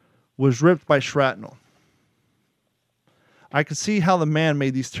 Was ripped by shrapnel. I could see how the man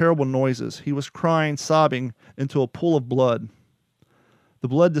made these terrible noises. He was crying, sobbing into a pool of blood. The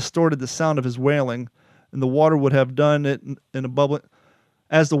blood distorted the sound of his wailing, and the water would have done it in a bubbling,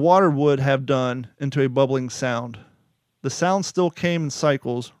 as the water would have done into a bubbling sound. The sound still came in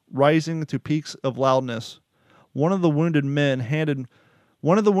cycles, rising to peaks of loudness. One of the wounded man's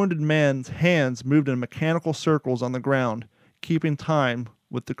hands moved in mechanical circles on the ground, keeping time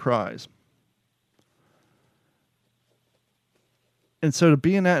with the cries. And so to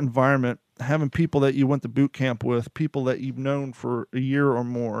be in that environment, having people that you went to boot camp with, people that you've known for a year or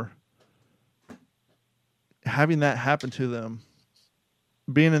more, having that happen to them,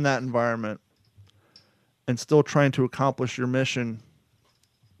 being in that environment, and still trying to accomplish your mission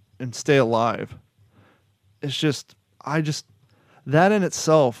and stay alive. It's just, that in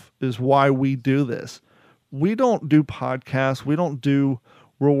itself is why we do this. We don't do podcasts. We don't do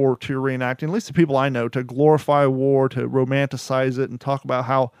World War II reenacting, at least the people I know, to glorify war, to romanticize it and talk about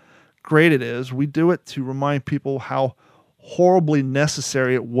how great it is. We do it to remind people how horribly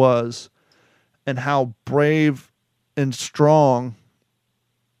necessary it was and how brave and strong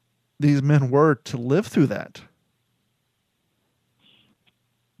these men were to live through that.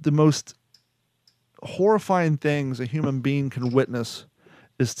 The most horrifying things a human being can witness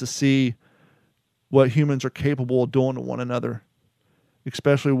is to see what humans are capable of doing to one another,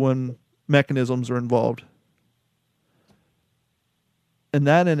 especially when mechanisms are involved. And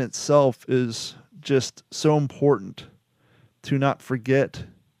that in itself is just so important to not forget.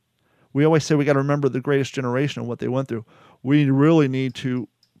 We always say we got to remember the greatest generation and what they went through. We really need to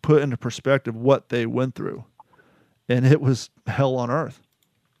put into perspective what they went through. And it was hell on earth.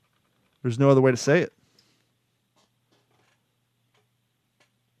 There's no other way to say it.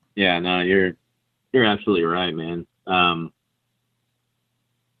 Yeah, no, you're absolutely right, man.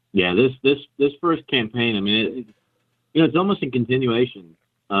 Yeah, this first campaign, I mean, it's almost a continuation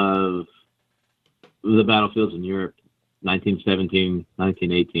of the battlefields in Europe, 1917,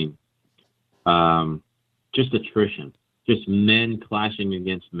 1918. Just attrition, just men clashing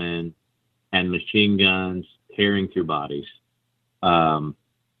against men, and machine guns tearing through bodies. There's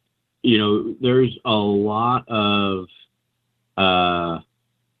a lot of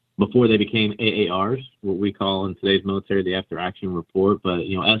before they became AARs, what we call in today's military the after action report, but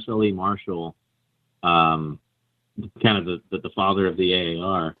SLE Marshall, kind of the father of the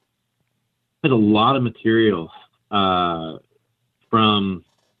AAR, has a lot of material from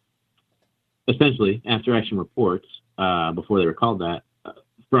essentially after action reports before they were called that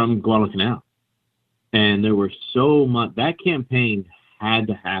from Guadalcanal. And there were so much, that campaign had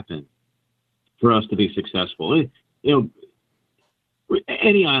to happen for us to be successful.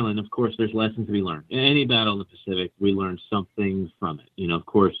 Any island, of course, there's lessons to be learned. In any battle in the Pacific, we learn something from it. Of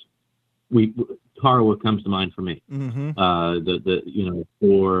course, Tarawa comes to mind for me. Mm-hmm.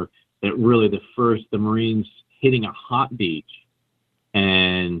 For that really the Marines hitting a hot beach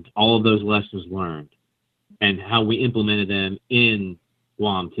and all of those lessons learned and how we implemented them in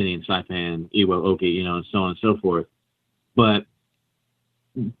Guam, Tinian, Saipan, Iwo, Oki, and so on and so forth. But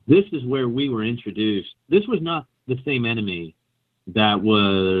this is where we were introduced. This was not the same enemy that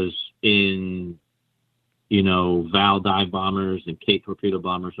was in, Val dive bombers and Cape torpedo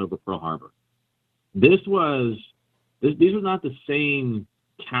bombers over Pearl Harbor. These were not the same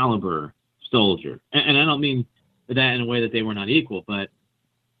caliber soldier. And I don't mean that in a way that they were not equal, but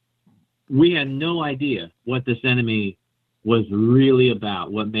we had no idea what this enemy was really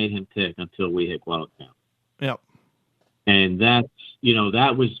about, what made him tick until we hit Guadalcanal. Yep. And that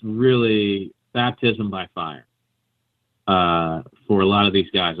was really baptism by fire for a lot of these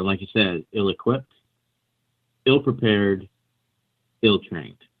guys. And like you said, ill-equipped, ill-prepared,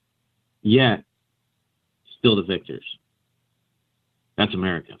 ill-trained, yet still the victors. That's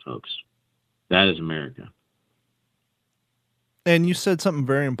America, folks. That is America. And you said something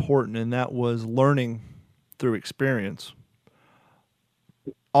very important, and that was learning through experience.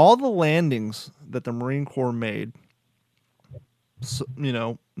 All the landings that the Marine Corps made,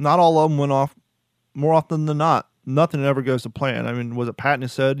 not all of them went off. More often than not, nothing ever goes to plan. I mean, was it Patton who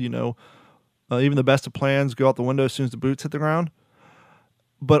said, even the best of plans go out the window as soon as the boots hit the ground?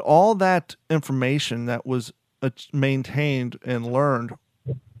 But all that information that was maintained and learned,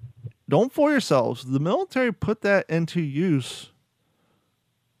 don't fool yourselves. The military put that into use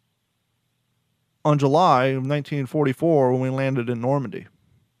on July of 1944 when we landed in Normandy.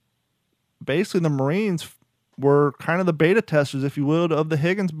 Basically, the Marines were kind of the beta testers, if you would, of the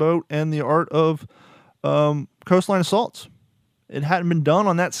Higgins boat and the art of coastline assaults. It hadn't been done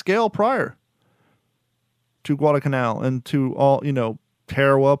on that scale prior to Guadalcanal and to all,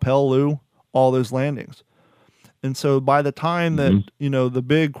 Tarawa, Peleliu, all those landings. And so by the time that, the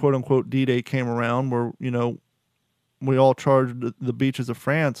big quote unquote D-Day came around where, we all charged the beaches of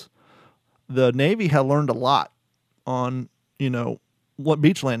France, the Navy had learned a lot on, what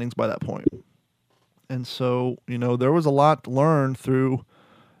beach landings by that point. And so, there was a lot to learn through,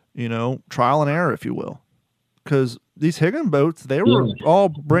 trial and error, if you will. Because these Higgins boats, they were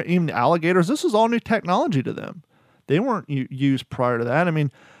all, even alligators, this was all new technology to them. They weren't used prior to that. I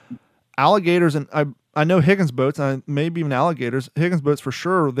mean, alligators, and I know Higgins boats, maybe even alligators, Higgins boats for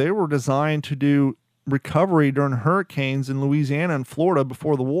sure, they were designed to do recovery during hurricanes in Louisiana and Florida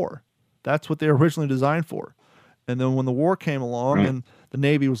before the war. That's what they were originally designed for. And then when the war came along and the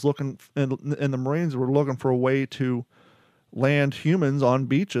Navy was looking, and the Marines were looking for a way to land humans on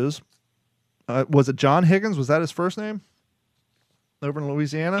beaches, was it John Higgins? Was that his first name? Over in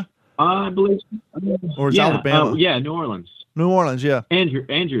Louisiana? I believe so. Or is Alabama? New Orleans. New Orleans, yeah. Andrew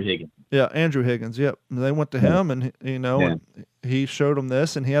Higgins. Yeah, Andrew Higgins, yep. And they went to him, and, and he showed them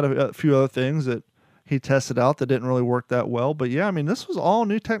this, and he had a few other things that he tested out that didn't really work that well. But, yeah, I mean, this was all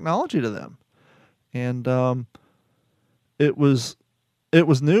new technology to them. And it was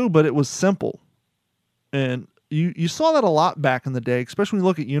new, but it was simple. And you saw that a lot back in the day, especially when you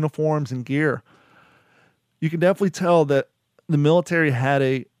look at uniforms and gear. You can definitely tell that the military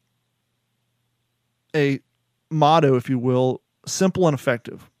had a motto, if you will, simple and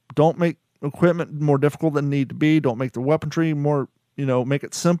effective. Don't make equipment more difficult than it need to be. Don't make the weaponry more, make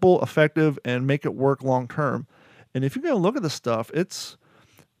it simple, effective, and make it work long term. And if you're going to look at the stuff, it's,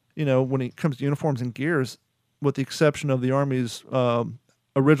 when it comes to uniforms and gears, with the exception of the Army's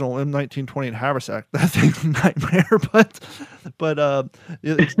original M1928 haversack. That thing's a nightmare, but I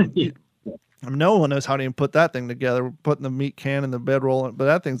mean, no one knows how to even put that thing together, putting the meat can and the bedroll, but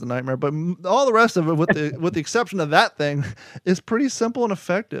that thing's a nightmare. But all the rest of it, with the exception of that thing, is pretty simple and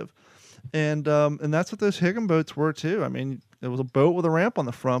effective. And that's what those Higgin boats were too. I mean, it was a boat with a ramp on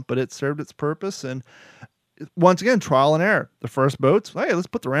the front, but it served its purpose. And once again, trial and error. The first boats, hey, let's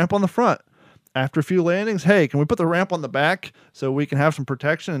put the ramp on the front. After a few landings, hey, can we put the ramp on the back so we can have some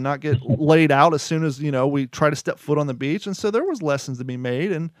protection and not get laid out as soon as, we try to step foot on the beach? And so there was lessons to be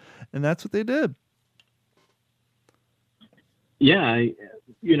made, and that's what they did. Yeah,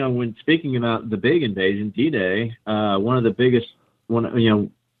 when speaking about the big invasion, D-Day, one of the biggest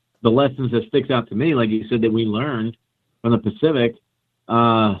the lessons that sticks out to me, like you said, that we learned from the Pacific,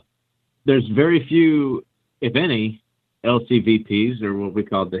 there's very few, if any, LCVPs, or what we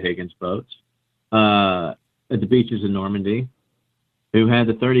call the Higgins boats, at the beaches in Normandy, who had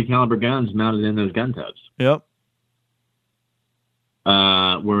the 30 caliber guns mounted in those gun tubs. Yep.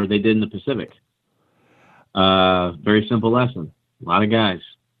 Where they did in the Pacific. Very simple lesson. A lot of guys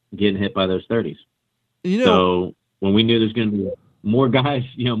getting hit by those 30s. So when we knew there's going to be more guys,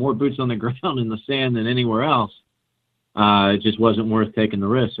 more boots on the ground in the sand than anywhere else, it just wasn't worth taking the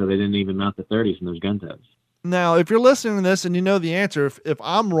risk. So they didn't even mount the 30s in those gun tubs. Now, if you're listening to this and you know the answer, if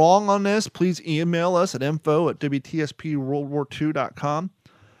I'm wrong on this, please email us at info@WTSPWorldWar2.com.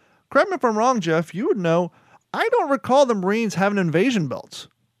 Correct me if I'm wrong, Jeff. You would know. I don't recall the Marines having invasion belts.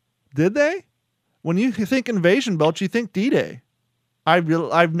 Did they? When you think invasion belts, you think D-Day.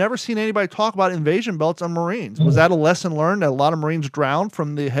 I've never seen anybody talk about invasion belts on Marines. Was that a lesson learned that a lot of Marines drowned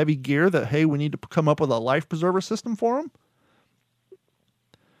from the heavy gear that, hey, we need to come up with a life preserver system for them?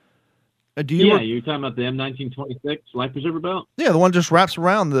 You're talking about the M1926 life preserver belt? Yeah, the one just wraps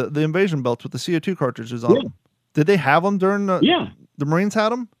around the invasion belts with the CO2 cartridges on them. Did they have them during the Marines had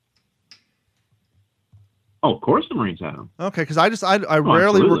them? Oh, of course the Marines had them. Okay, because I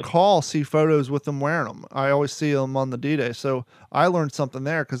rarely recall see photos with them wearing them. I always see them on the D-Day. So I learned something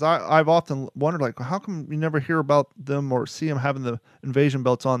there, because I've often wondered, like, how come you never hear about them or see them having the invasion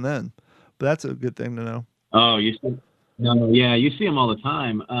belts on then? But that's a good thing to know. Oh, you see them all the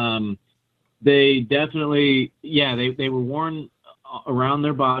time. They definitely, they were worn around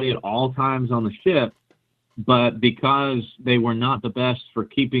their body at all times on the ship, but because they were not the best for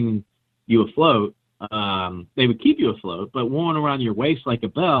keeping you afloat, they would keep you afloat, but worn around your waist like a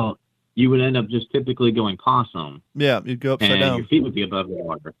belt, you would end up just typically going possum. Yeah, you'd go upside down. Your feet would be above the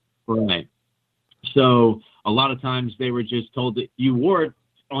water. Right. So a lot of times they were just told that you wore it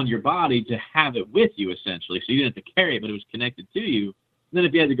on your body to have it with you, essentially. So you didn't have to carry it, but it was connected to you. Then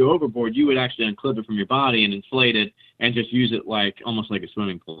if you had to go overboard, you would actually unclip it from your body and inflate it and just use it almost like a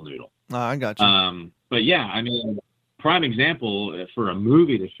swimming pool noodle. Oh, I got you. But yeah, I mean, prime example for a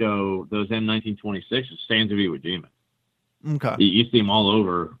movie to show those M1926 is Sands of Iwo Jima. Okay. You see them all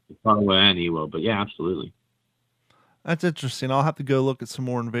over Ottawa and Iwo, but yeah, absolutely. That's interesting. I'll have to go look at some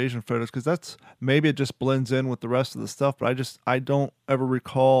more invasion photos, because maybe it just blends in with the rest of the stuff, but I don't ever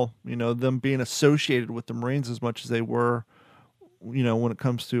recall, them being associated with the Marines as much as they were, when it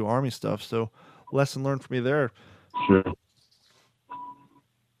comes to Army stuff. So lesson learned for me there. Sure.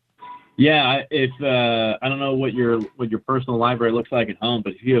 Yeah. If, I don't know what your personal library looks like at home,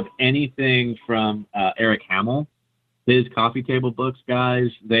 but if you have anything from, Eric Hamill, his coffee table books, guys,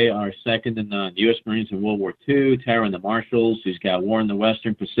 they are second to none. U.S. Marines in World War II, Terror in the Marshalls. He's got War in the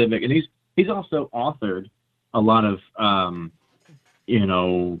Western Pacific, and he's also authored a lot of,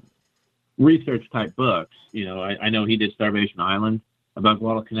 research type books. I know he did Starvation Island about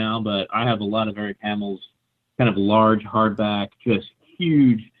Guadalcanal, but I have a lot of Eric Hamill's kind of large hardback, just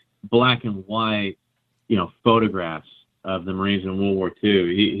huge black and white, photographs of the Marines in World War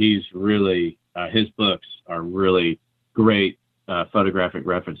II. He's really, his books are really great photographic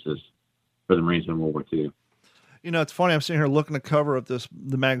references for the Marines in World War II. It's funny. I'm sitting here looking at the cover of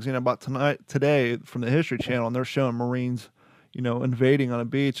the magazine I bought today from the History Channel, and they're showing Marines, invading on a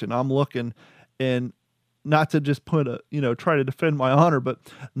beach, and I'm looking, and not to just try to defend my honor, but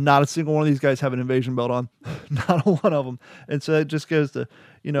not a single one of these guys have an invasion belt on, not a one of them. And so it just goes to,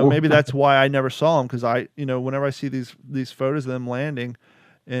 maybe that's why I never saw them, because whenever I see these photos of them landing,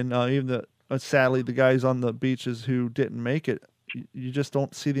 and even sadly the guys on the beaches who didn't make it, you just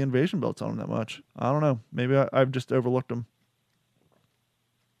don't see the invasion belts on them that much. I don't know. Maybe I've just overlooked them.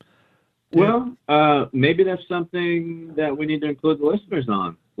 Well, maybe that's something that we need to include the listeners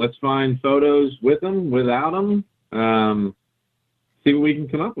on. Let's find photos with them, without them, see what we can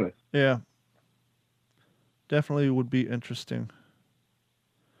come up with. Yeah. Definitely would be interesting.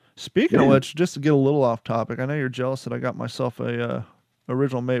 Speaking of which, just to get a little off topic, I know you're jealous that I got myself a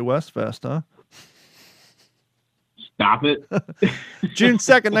original Mae West vest, huh? Stop it. June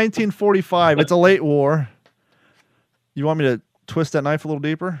 2nd, 1945. It's a late war. You want me to twist that knife a little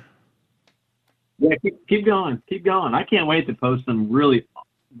deeper? Yeah, keep going. Keep going. I can't wait to post some really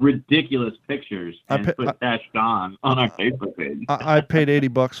ridiculous pictures and put Dash Don on our Facebook page. I paid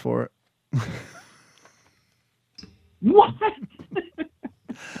 $80 for it. What?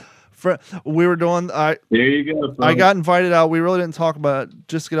 We were doing. There you go. Folks. I got invited out. We really didn't talk about it.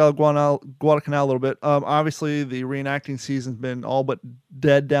 Just get out of Guadalcanal a little bit. Obviously, the reenacting season's been all but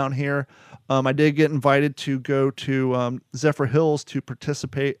dead down here. I did get invited to go to Zephyr Hills to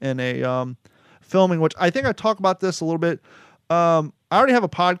participate in a filming, which I think I talk about this a little bit. I already have a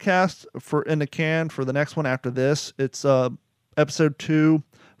podcast in the can for the next one after this. It's episode 2,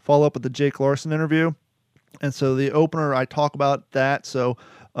 follow up with the Jake Larson interview. And so the opener, I talk about that. So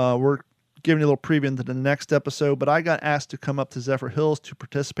we're giving you a little preview into the next episode. But I got asked to come up to Zephyr Hills to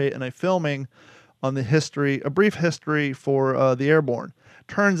participate in a filming on a brief history for the Airborne.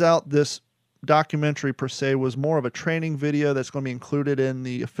 Turns out this documentary per se was more of a training video that's going to be included in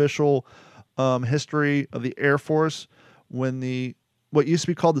the official history of the Air Force when what used to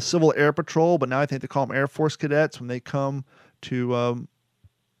be called the Civil Air Patrol, but now I think they call them Air Force cadets when they come to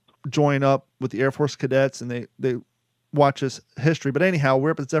join up with the Air Force cadets and they watch this history. But anyhow,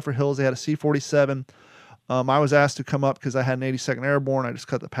 we're up at Zephyr Hills. They had a C-47. I was asked to come up because I had an 82nd Airborne. I just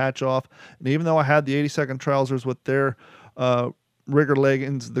cut the patch off. And even though I had the 82nd trousers with their rigger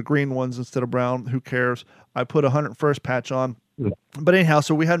leggings, the green ones instead of brown, who cares? I put a 101st patch on. Yeah. But anyhow,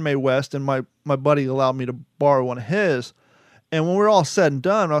 so we had Mae West, and my buddy allowed me to borrow one of his. And when we were all said and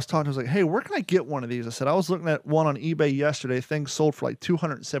done, I was talking to him, I was like, hey, where can I get one of these? I said, I was looking at one on eBay yesterday. Things sold for like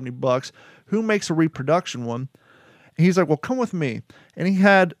 $270. Who makes a reproduction one? And he's like, well, come with me. And he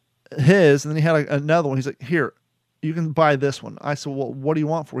had his, and then he had another one. He's like, here, you can buy this one. I said, well, what do you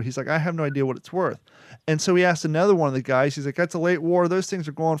want for it? He's like, I have no idea what it's worth. And so he asked another one of the guys. He's like, that's a late war. Those things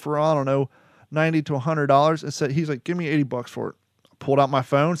are going for, I don't know, $90 to $100. And said, he's like, give me $80 for it. Pulled out my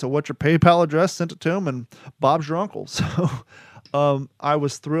phone, said, what's your PayPal address? Sent it to him, and Bob's your uncle. So I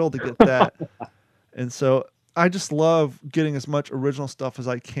was thrilled to get that. And so I just love getting as much original stuff as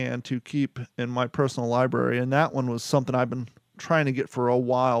I can to keep in my personal library. And that one was something I've been trying to get for a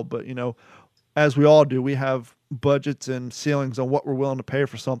while. But, you know, as we all do, we have budgets and ceilings on what we're willing to pay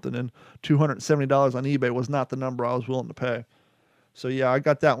for something. And $270 on eBay was not the number I was willing to pay. So, yeah, I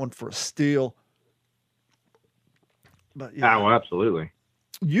got that one for a steal. But yeah. Oh, well, absolutely.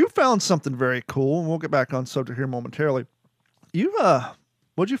 You found something very cool, and we'll get back on subject here momentarily. You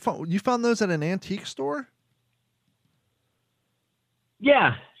what'd you find? You found those at an antique store?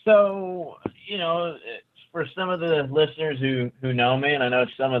 Yeah. So, you know, for some of the listeners who know me, and I know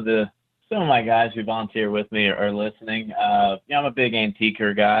some of my guys who volunteer with me are listening. You know, I'm a big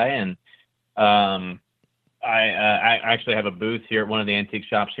antiquer guy, and I actually have a booth here at one of the antique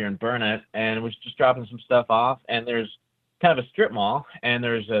shops here in Burnett, and was just dropping some stuff off. And there's kind of a strip mall, and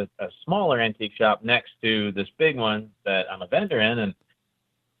there's a smaller antique shop next to this big one that I'm a vendor in, and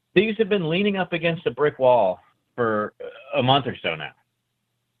these have been leaning up against a brick wall for a month or so now,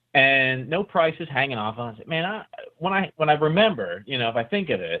 and no prices hanging off on it. Man, when I remember, you know, if I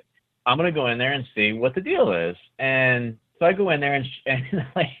think of it, I'm gonna go in there and see what the deal is. And so I go in there, and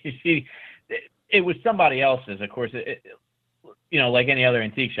like, it was somebody else's, of course. You know, like any other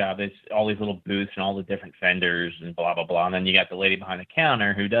antique shop, it's all these little booths and all the different vendors and blah, blah, blah. And then you got the lady behind the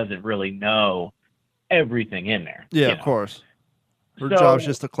counter who doesn't really know everything in there. Yeah, of course. Her job's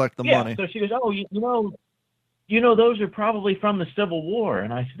just to collect the money. So she goes, oh, you know, those are probably from the Civil War.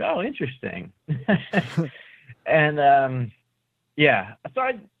 And I said, oh, interesting. And, yeah, so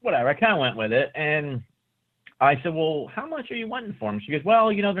I kind of went with it. And I said, well, how much are you wanting for them? She goes, well,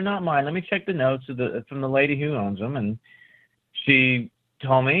 you know, they're not mine. Let me check the notes from the lady who owns them. And she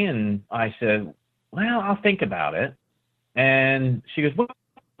told me, and I said, well, I'll think about it. And she goes, well,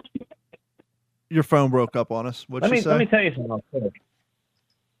 your phone broke up on us. What'd she say? Let me tell you something real quick.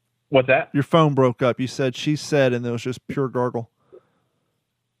 What's that? Your phone broke up. You said she said, and there was just pure gargle.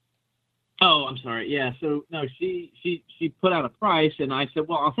 Oh, I'm sorry. Yeah. So no, she put out a price, and I said,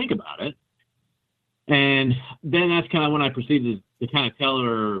 well, I'll think about it. And then that's kind of when I proceeded to kind of tell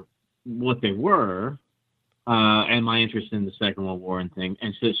her what they were. And my interest in the Second World War and thing.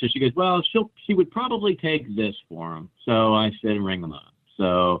 And so she goes, well, she would probably take this for them. So I said, ring them up.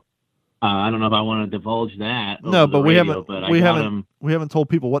 So I don't know if I want to divulge that. No, but we haven't told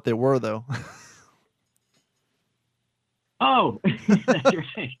people what they were, though. Oh, that's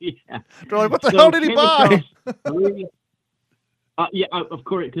right. Yeah. They're like, what the hell did he buy? Yeah, of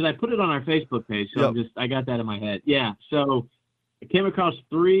course, because I put it on our Facebook page. So yep. I got that in my head. Yeah. So I came across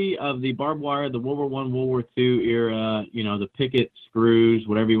 3 of the barbed wire, the World War I, World War II era, the picket screws,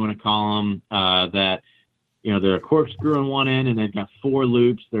 whatever you want to call them, that, they're a corkscrew on one end and they've got 4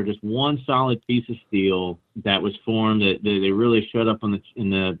 loops. They're just one solid piece of steel that was formed. That they really showed up in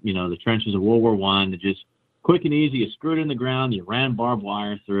the trenches of World War I. They're just quick and easy. You screwed it in the ground, you ran barbed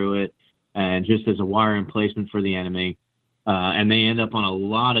wire through it, and just as a wire emplacement for the enemy. And they end up on a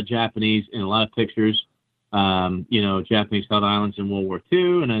lot of Japanese in a lot of pictures. Japanese held islands in World War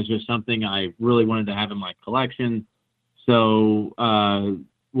II, and it's just something I really wanted to have in my collection. So,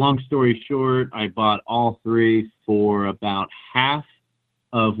 long story short, I bought all 3 for about half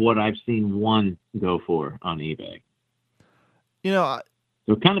of what I've seen one go for on eBay.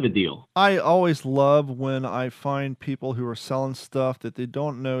 So kind of a deal. I always love when I find people who are selling stuff that they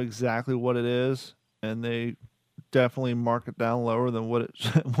don't know exactly what it is, and they definitely mark it down lower than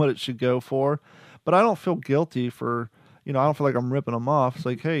what it should go for. But I don't feel guilty for, I don't feel like I'm ripping them off. It's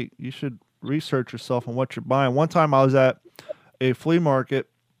like, hey, you should research yourself on what you're buying. One time I was at a flea market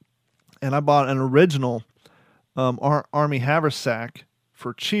and I bought an original Army haversack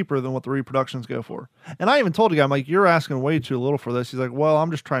for cheaper than what the reproductions go for. And I even told the guy, I'm like, you're asking way too little for this. He's like, well,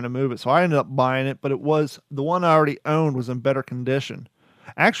 I'm just trying to move it. So I ended up buying it, but it was the one I already owned was in better condition.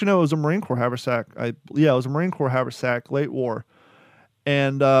 Actually, no, it was a Marine Corps haversack. It was a Marine Corps haversack, late war.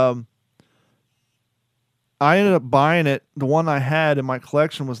 And I ended up buying it. The one I had in my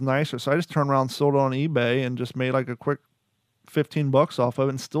collection was nicer. So I just turned around and sold it on eBay and just made like a quick $15 off of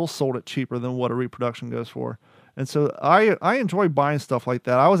it and still sold it cheaper than what a reproduction goes for. And so I enjoy buying stuff like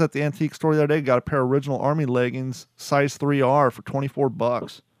that. I was at the antique store the other day, got a pair of original Army leggings, size 3R for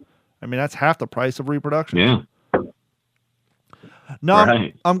 $24. I mean, that's half the price of reproduction. Yeah. No,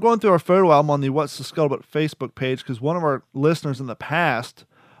 right. I'm going through our photo album on the What's the Scuttlebutt Facebook page because one of our listeners in the past,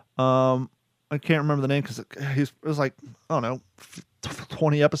 I can't remember the name because it was like, I don't know,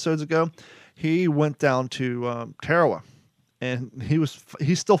 20 episodes ago, he went down to Tarawa. And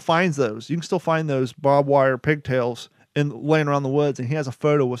he still finds those. You can still find those barbed wire pigtails laying around the woods. And he has a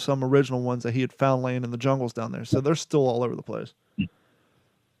photo with some original ones that he had found laying in the jungles down there. So they're still all over the place.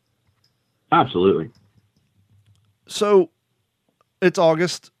 Absolutely. So it's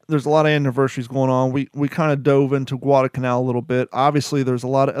August. There's a lot of anniversaries going on. We kind of dove into Guadalcanal a little bit. Obviously, there's a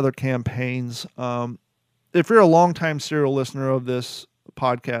lot of other campaigns. If you're a longtime serial listener of this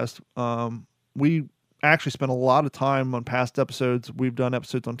podcast, we actually spent a lot of time on past episodes. We've done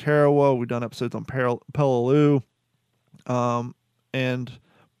episodes on Tarawa, we've done episodes on Peleliu, and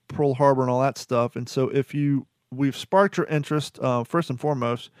Pearl Harbor and all that stuff. And so we've sparked your interest, first and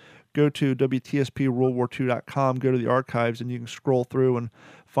foremost, go to WTSPWorldWar2.com, go to the archives, and you can scroll through and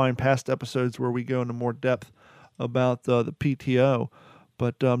find past episodes where we go into more depth about the PTO.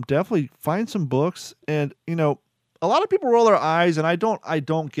 But definitely find some books. And, a lot of people roll their eyes, and I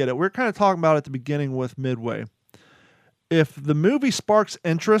don't get it. We're kind of talking about it at the beginning with Midway. If the movie sparks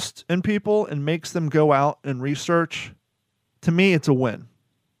interest in people and makes them go out and research, to me, it's a win.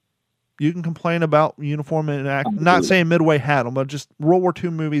 You can complain about uniform and act. Not saying Midway had them, but just World War II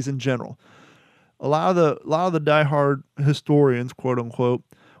movies in general. A lot of the diehard historians, quote unquote,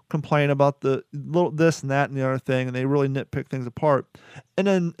 complain about the little this and that and the other thing, and they really nitpick things apart. And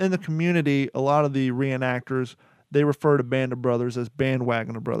then in the community, a lot of the reenactors, they refer to Band of Brothers as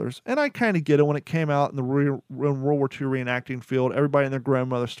Bandwagoner Brothers. And I kind of get it. When it came out in the World War II reenacting field, everybody and their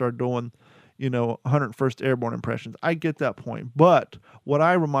grandmother started doing, 101st Airborne impressions. I get that point. But what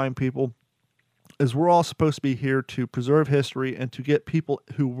I remind people is we're all supposed to be here to preserve history and to get people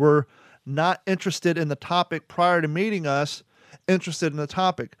who were not interested in the topic prior to meeting us interested in the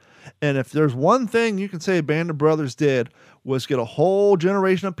topic. And if there's one thing you can say Band of Brothers did was get a whole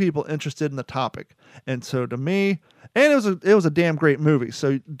generation of people interested in the topic. And so to me, and it was a damn great movie.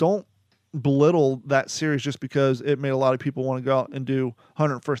 So don't belittle that series just because it made a lot of people want to go out and do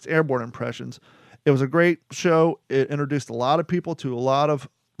 101st Airborne impressions. It was a great show. It introduced a lot of people to a lot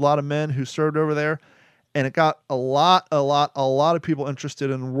of men who served over there, and it got a lot of people interested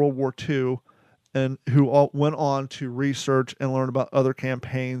in World War II, and who all went on to research and learn about other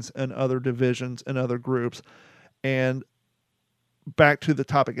campaigns and other divisions and other groups. And back to the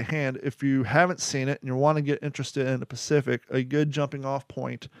topic at hand, if you haven't seen it and you want to get interested in the Pacific, a good jumping off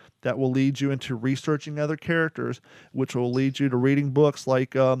point that will lead you into researching other characters, which will lead you to reading books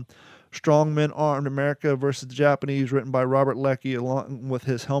like Strong Men Armed, America versus the Japanese, written by Robert Leckie, along with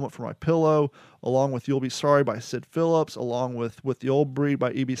his Helmet for My Pillow, along with You'll Be Sorry by Sid Phillips, along with The Old Breed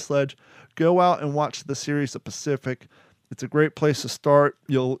by E.B. Sledge. Go out and watch the series The Pacific. It's a great place to start.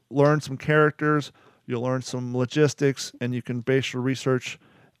 You'll learn some characters, you'll learn some logistics, and you can base your research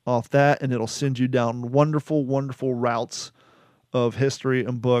off that, and it'll send you down wonderful, wonderful routes of history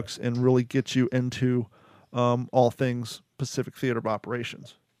and books and really get you into all things Pacific Theater of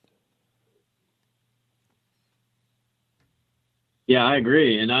Operations. Yeah, I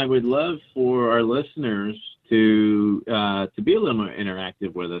agree, and I would love for our listeners to be a little more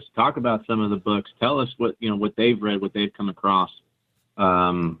interactive with us. Talk about some of the books. Tell us what they've read, what they've come across,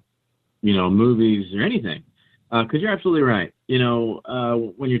 movies or anything. Because you're absolutely right.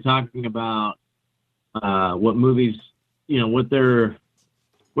 When you're talking about what movies, what they're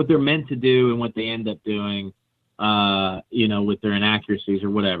meant to do and what they end up doing, with their inaccuracies or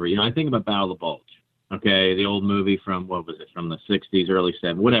whatever. I think about Battle of the Bulge. Okay, the old movie from, what was it, from the 60s, early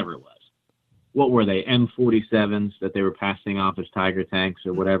 70s, whatever it was. What were they, M47s that they were passing off as Tiger tanks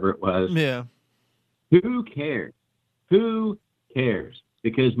or whatever it was? Yeah. Who cares? Who cares?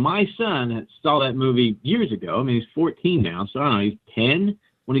 Because my son saw that movie years ago. I mean, he's 14 now, so I don't know, he's 10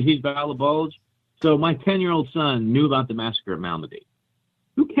 when he sees Battle of the Bulge. So my 10-year-old son knew about the massacre at Malmedy.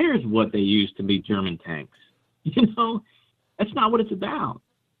 Who cares what they used to beat German tanks? That's not what it's about.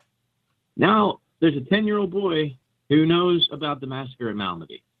 Now, there's a 10-year-old boy who knows about the massacre at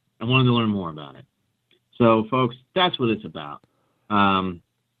Malmedy and wanted to learn more about it. So, folks, that's what it's about.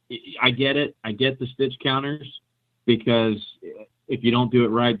 I get it. I get the stitch counters, because if you don't do it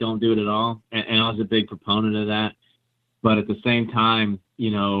right, don't do it at all. And I was a big proponent of that. But at the same time,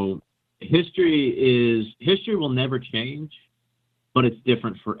 history will never change, but it's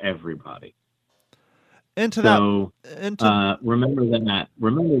different for everybody. Remember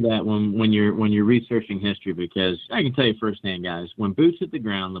that when you're researching history, because I can tell you firsthand, guys, when boots hit the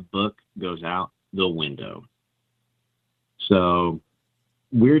ground, the book goes out the window. So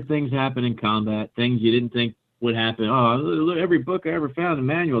weird things happen in combat, things you didn't think would happen. Oh, look, every book I ever found in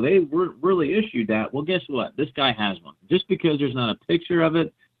manual, they weren't really issued that. Well, guess what? This guy has one. Just because there's not a picture of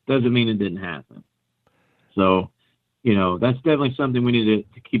it doesn't mean it didn't happen. So, that's definitely something we need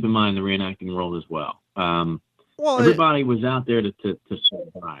to keep in mind in the reenacting world as well. Everybody was out there to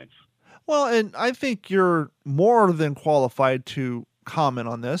survive. Well, and I think you're more than qualified to comment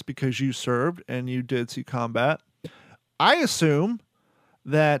on this because you served and you did see combat. I assume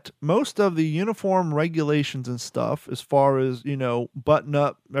that most of the uniform regulations and stuff, as far as, button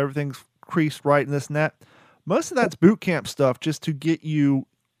up, everything's creased right and this and that, most of that's boot camp stuff just to get you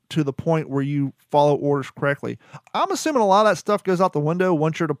to the point where you follow orders correctly. I'm assuming a lot of that stuff goes out the window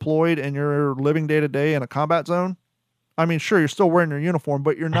once you're deployed and you're living day to day in a combat zone. I mean, sure, you're still wearing your uniform,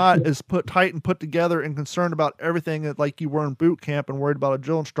 but you're not as tight and put together and concerned about everything like you were in boot camp and worried about a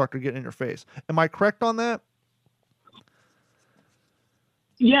drill instructor getting in your face. Am I correct on that?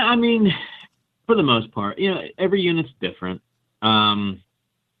 Yeah, I mean, for the most part, every unit's different. And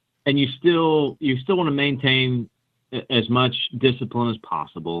you still want to maintain as much discipline as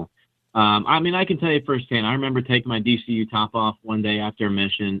possible. I can tell you firsthand, I remember taking my DCU top off one day after a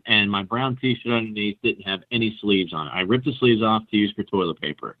mission, and my brown t-shirt underneath didn't have any sleeves on it. I ripped the sleeves off to use for toilet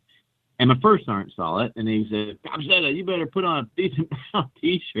paper. And my first sergeant saw it, and he said, "Capzetta, you better put on a decent brown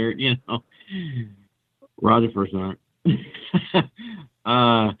t-shirt, Roger, first sergeant.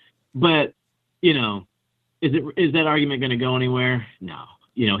 But, is that argument going to go anywhere? No.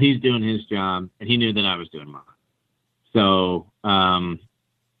 He's doing his job, and he knew that I was doing mine. So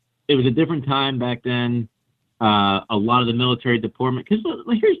it was a different time back then. A lot of the military deportment, because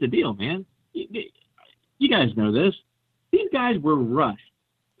here's the deal, man. You guys know this. These guys were rushed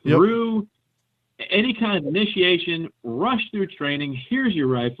through any kind of initiation, rushed through training. Here's your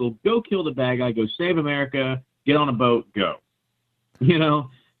rifle. Go kill the bad guy. Go save America. Get on a boat. Go.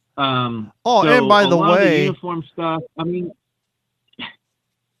 And by the way, uniform stuff. I mean,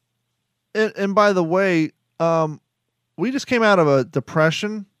 and by the way, we just came out of a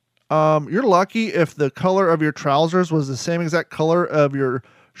depression. You're lucky if the color of your trousers was the same exact color of your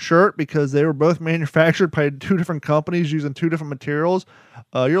shirt, because they were both manufactured by two different companies using two different materials.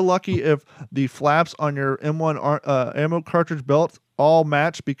 You're lucky if the flaps on your M1 ammo cartridge belt all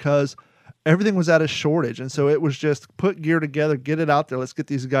match, because everything was at a shortage. And so it was just put gear together, get it out there. Let's get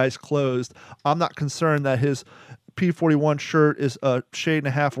these guys closed. I'm not concerned that his P41 shirt is a shade and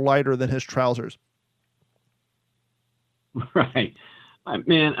a half lighter than his trousers. Right.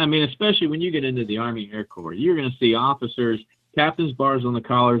 Man, I mean, especially when you get into the Army Air Corps, you're going to see officers, captain's bars on the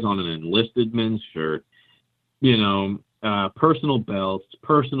collars on an enlisted men's shirt, personal belts,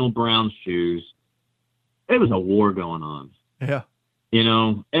 personal brown shoes. It was a war going on. Yeah.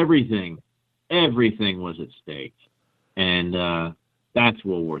 Everything was at stake. And that's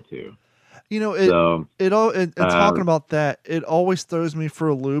World War II. Talking about that, it always throws me for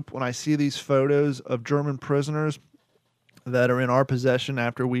a loop when I see these photos of German prisoners that are in our possession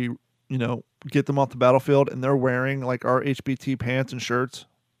after we, get them off the battlefield and they're wearing like our HBT pants and shirts.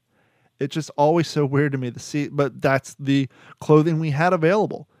 It's just always so weird to me to see, but that's the clothing we had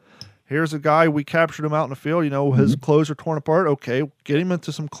available. Here's a guy, we captured him out in the field, his clothes are torn apart. Okay, get him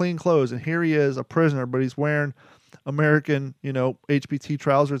into some clean clothes. And here he is, a prisoner, but he's wearing American, HBT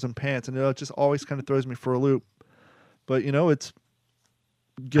trousers and pants. And it just always kind of throws me for a loop. But, it's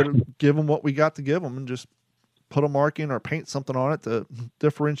give him what we got to give him and just put a marking or paint something on it to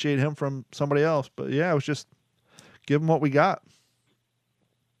differentiate him from somebody else. But yeah, it was just give him what we got.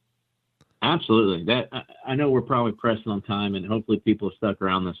 Absolutely. That I know we're probably pressing on time, and hopefully people have stuck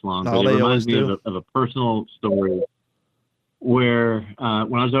around this long. No, but it reminds me of a personal story where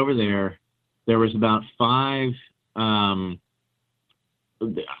when I was over there was about 5.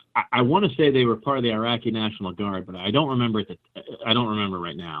 I want to say they were part of the Iraqi National Guard, but I don't remember I don't remember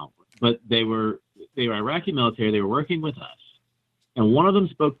right now. But they were Iraqi military. They were working with us. And one of them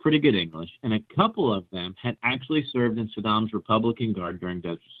spoke pretty good English, and a couple of them had actually served in Saddam's Republican Guard during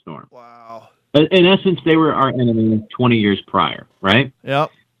Desert Storm. Wow. In essence, they were our enemy 20 years prior, right? Yep.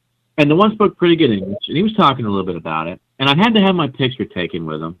 And the one spoke pretty good English, and he was talking a little bit about it. And I had to have my picture taken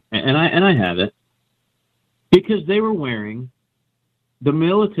with him, and I have it, because they were wearing the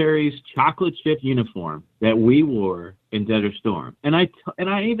military's chocolate chip uniform that we wore in Desert Storm. And I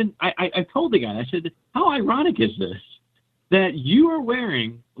told the guy, I said, how ironic is this? That you are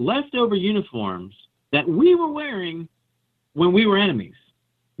wearing leftover uniforms that we were wearing when we were enemies.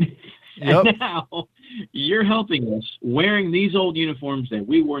 Yep. And now you're helping us wearing these old uniforms that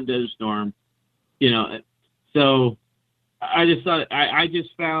we wore in Desert Storm. So I just thought, I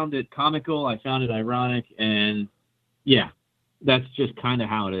just found it comical. I found it ironic. And yeah, that's just kind of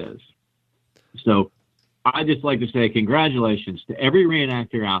how it is. So I just like to say congratulations to every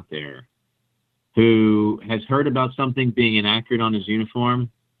reenactor out there who has heard about something being inaccurate on his uniform.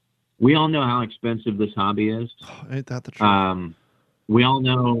 We all know how expensive this hobby is. Oh, ain't that the truth? We all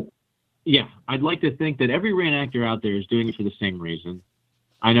know. Yeah, I'd like to think that every reenactor out there is doing it for the same reason.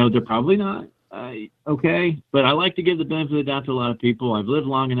 I know they're probably not. Okay, but I like to give the benefit of the doubt to a lot of people. I've lived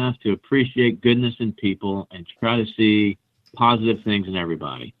long enough to appreciate goodness in people and try to see positive things in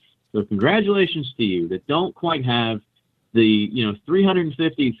everybody. So congratulations to you that don't quite have the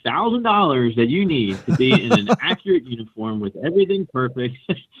 $350,000 that you need to be in an accurate uniform with everything perfect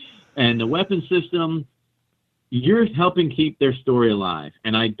and the weapon system. You're helping keep their story alive.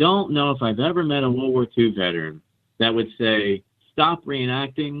 And I don't know if I've ever met a World War II veteran that would say, stop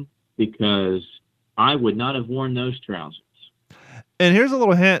reenacting because I would not have worn those trousers. And here's a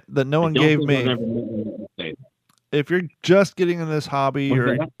little hint that no one gave me. If you're just getting in this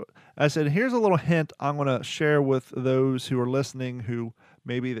hobby, I said, here's a little hint I'm going to share with those who are listening who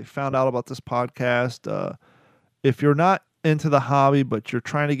maybe they found out about this podcast. If you're not into the hobby, but you're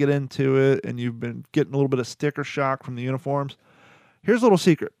trying to get into it and you've been getting a little bit of sticker shock from the uniforms, here's a little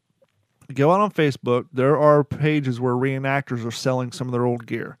secret. Go out on Facebook. There are pages where reenactors are selling some of their old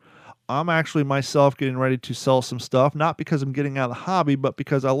gear. I'm actually myself getting ready to sell some stuff, not because I'm getting out of the hobby, but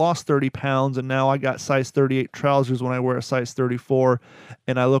because I lost 30 pounds and now I got size 38 trousers when I wear a size 34.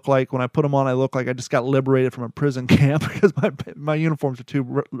 And I look like, when I put them on, I look like I just got liberated from a prison camp because my uniforms are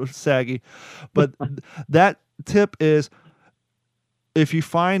too saggy. But that tip is, if you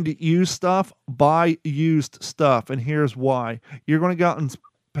find used stuff, buy used stuff. And here's why. You're going to go out and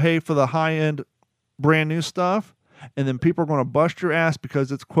pay for the high-end brand new stuff, and then people are going to bust your ass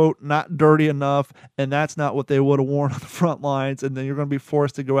because it's, quote, not dirty enough, and that's not what they would have worn on the front lines, and then you're going to be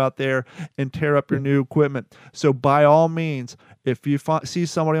forced to go out there and tear up your new equipment. So by all means, if you see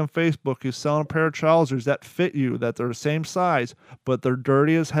somebody on Facebook who's selling a pair of trousers that fit you, that they're the same size, but they're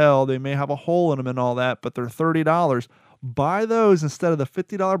dirty as hell, they may have a hole in them and all that, but they're $30, buy those instead of the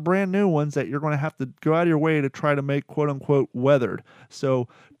 $50 brand new ones that you're going to have to go out of your way to try to make, quote unquote, weathered. So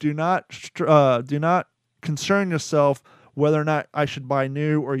do not concern yourself whether or not I should buy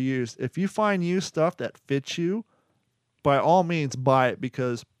new or used. If you find used stuff that fits you, by all means buy it,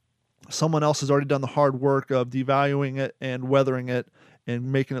 because someone else has already done the hard work of devaluing it and weathering it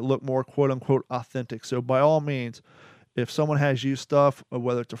and making it look more, quote unquote, authentic. So by all means, if someone has used stuff,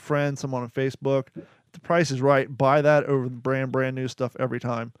 whether it's a friend, someone on Facebook, the price is right, buy that over the brand new stuff every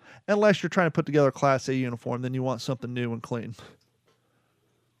time. Unless you're trying to put together a Class A uniform, then you want something new and clean.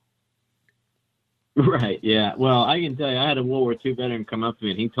 Right, yeah. Well, I can tell you, I had a World War II veteran come up to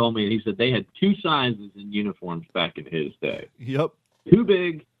me, and he told me, he said they had 2 sizes in uniforms back in his day. Yep. Too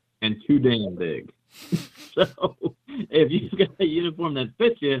big and too damn big. So if you've got a uniform that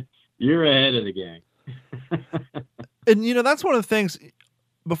fits you, you're ahead of the game. And, that's one of the things,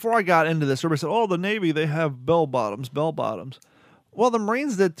 before I got into this, everybody said, oh, the Navy, they have bell bottoms. Well, the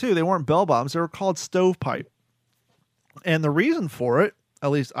Marines did too. They weren't bell bottoms. They were called stovepipe. And the reason for it,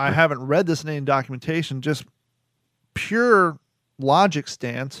 at least I haven't read this in any documentation, just pure logic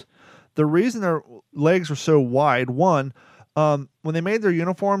stance. The reason their legs were so wide, one, when they made their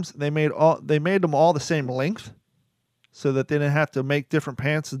uniforms, they made them all the same length, so that they didn't have to make different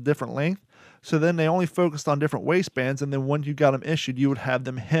pants of different length. So then they only focused on different waistbands, and then when you got them issued, you would have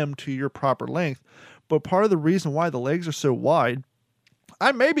them hemmed to your proper length. But part of the reason why the legs are so wide,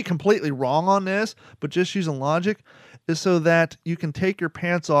 I may be completely wrong on this, but just using logic, is so that you can take your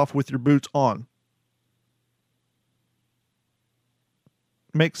pants off with your boots on.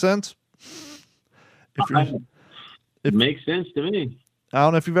 Make sense? It makes sense to me. I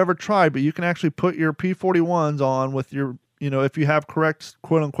don't know if you've ever tried, but you can actually put your P41s on with your, if you have correct,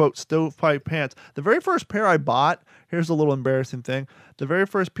 quote unquote, stovepipe pants. The very first pair I bought, here's a little embarrassing thing. The very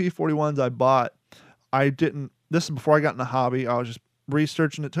first P41s I bought, this is before I got in the hobby. I was just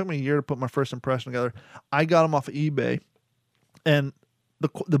researching. It took me a year to put my first impression together. I got them off of eBay, and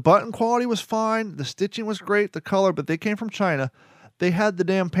the button quality was fine. The stitching was great, the color, but they came from China. They had the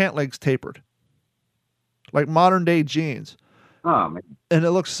damn pant legs tapered, like modern day jeans. Oh, man. And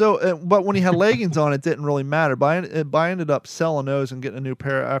it looks but when he had leggings on, it didn't really matter. But I ended up selling those and getting a new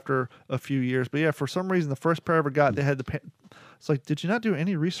pair after a few years. But yeah, for some reason, the first pair I ever got, they had the pant. It's like, did you not do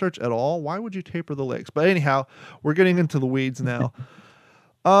any research at all? Why would you taper the legs? But anyhow, we're getting into the weeds now.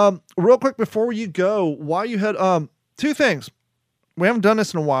 Real quick before you go, why you had two things. We haven't done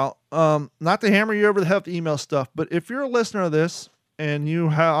this in a while. Not to hammer you over the head with email stuff, but if you're a listener of this and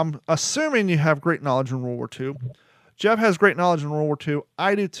I'm assuming you have great knowledge in World War II. Jeff has great knowledge in World War II.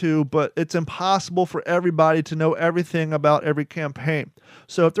 I do too, but it's impossible for everybody to know everything about every campaign.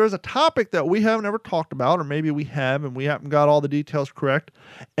 So if there's a topic that we haven't ever talked about, or maybe we have and we haven't got all the details correct,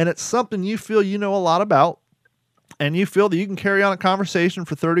 and it's something you feel you know a lot about, and you feel that you can carry on a conversation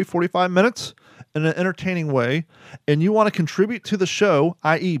for 30, 45 minutes in an entertaining way, and you want to contribute to the show,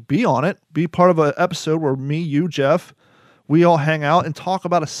 i.e. be on it, be part of an episode where me, you, Jeff, we all hang out and talk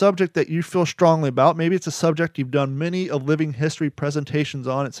about a subject that you feel strongly about. Maybe it's a subject you've done many of living history presentations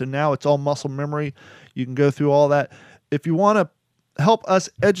on it, so now it's all muscle memory. You can go through all that. If you want to help us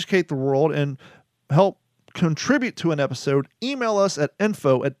educate the world and help contribute to an episode, email us at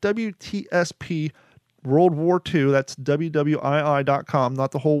info@WTSP World War II. That's WWII.com,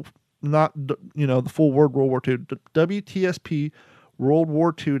 not the full word World War II. WTSP World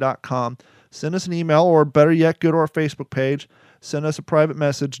War II.com. Send us an email, or better yet, go to our Facebook page. Send us a private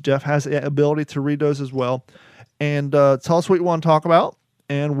message. Jeff has the ability to read those as well. And tell us what you want to talk about,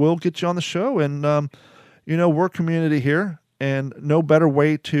 and we'll get you on the show. And, we're a community here, and no better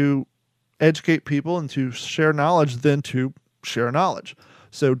way to educate people and to share knowledge than to share knowledge.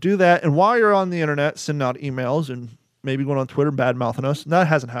 So do that. And while you're on the internet, send out emails and maybe going on Twitter bad-mouthing us. That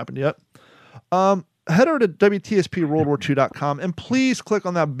hasn't happened yet. Head over to WTSPWorldWar2.com and please click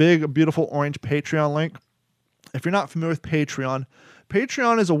on that big, beautiful orange Patreon link. If you're not familiar with Patreon,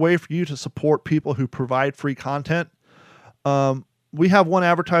 Patreon is a way for you to support people who provide free content. We have one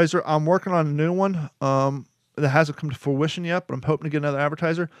advertiser. I'm working on a new one that hasn't come to fruition yet, but I'm hoping to get another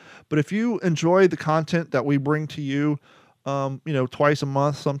advertiser. But if you enjoy the content that we bring to you, twice a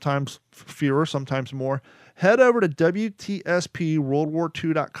month, sometimes fewer, sometimes more, head over to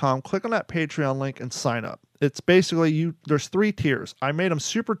WTSPWorldWar2.com, click on that Patreon link, and sign up. It's basically there's 3 tiers. I made them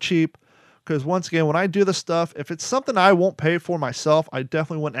super cheap because, once again, when I do this stuff, if it's something I won't pay for myself, I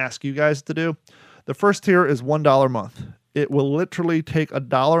definitely wouldn't ask you guys to do. The first tier is $1 a month. It will literally take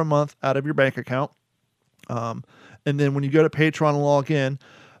 $1 a month out of your bank account. And then when you go to Patreon and log in,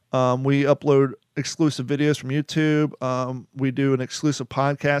 we upload exclusive videos from YouTube. We do an exclusive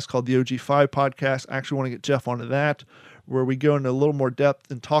podcast called the OG5 podcast. I actually want to get Jeff onto that, where we go into a little more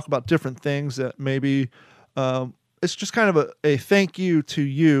depth and talk about different things that maybe it's just kind of a thank you to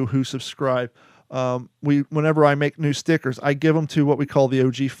you who subscribe. Whenever I make new stickers, I give them to what we call the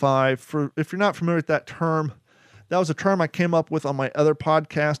OG5. If you're not familiar with that term, that was a term I came up with on my other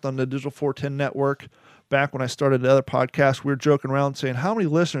podcast on the Digital 410 Network. Back when I started the other podcast, we were joking around saying, how many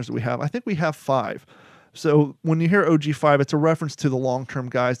listeners do we have? I think we have 5. So when you hear OG5, it's a reference to the long-term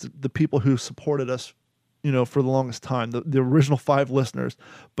guys, the people who supported us, for the longest time, the original 5 listeners.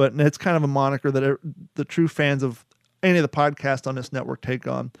 But it's kind of a moniker that the true fans of any of the podcasts on this network take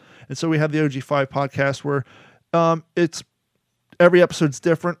on. And so we have the OG5 podcast where it's every episode's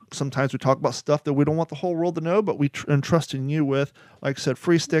different. Sometimes we talk about stuff that we don't want the whole world to know, but we entrust in you with, like I said,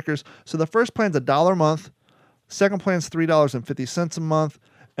 free stickers. So the first plan's $1 a month. Second plan's $3.50 a month.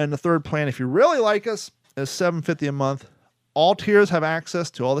 And the third plan, if you really like us, is $7.50 a month. All tiers have access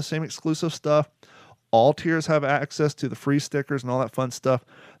to all the same exclusive stuff. All tiers have access to the free stickers and all that fun stuff.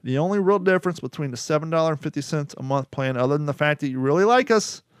 The only real difference between the $7.50 a month plan, other than the fact that you really like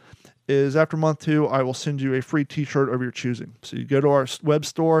us, is after month 2, I will send you a free t-shirt of your choosing. So you go to our web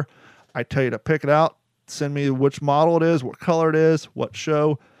store, I tell you to pick it out, send me which model it is, what color it is, what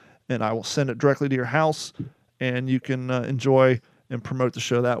show, and I will send it directly to your house, and you can enjoy and promote the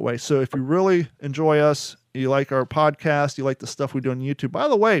show that way. So if you really enjoy us, you like our podcast, you like the stuff we do on YouTube. By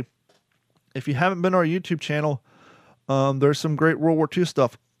the way, if you haven't been to our YouTube channel, there's some great World War II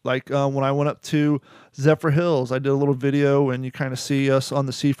stuff. Like when I went up to Zephyr Hills, I did a little video, and you kind of see us on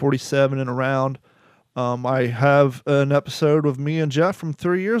the C-47 and around. I have an episode of me and Jeff from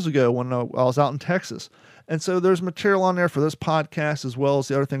 3 years ago when I was out in Texas. And so there's material on there for this podcast as well as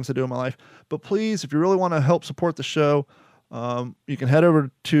the other things I do in my life. But please, if you really want to help support the show, you can head over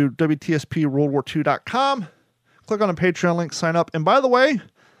to WTSPWorldWar2.com, click on the Patreon link, sign up. And by the way,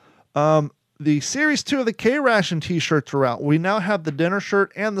 the Series 2 of the K-Ration t-shirts are out. We now have the dinner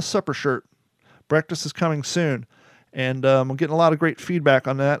shirt and the supper shirt. Breakfast is coming soon. And I'm getting a lot of great feedback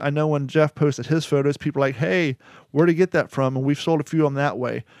on that. I know when Jeff posted his photos, people are like, hey, where to get that from? And we've sold a few of them that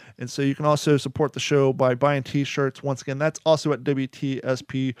way. And so you can also support the show by buying t-shirts. Once again, that's also at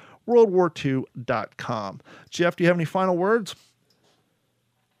WTSPWorldWar2.com. Jeff, do you have any final words?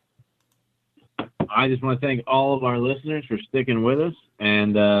 I just want to thank all of our listeners for sticking with us,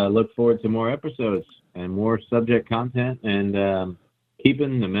 and look forward to more episodes and more subject content, and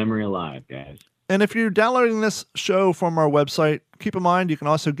keeping the memory alive, guys. And if you're downloading this show from our website, keep in mind you can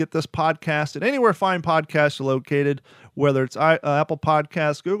also get this podcast at anywhere fine podcasts are located, whether it's Apple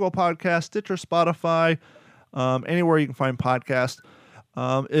Podcasts, Google Podcasts, Stitcher, Spotify, anywhere you can find podcasts.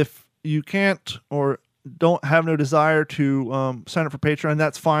 If you can't or don't have no desire to sign up for Patreon,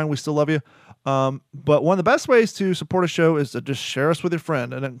 that's fine. We still love you. But one of the best ways to support a show is to just share us with your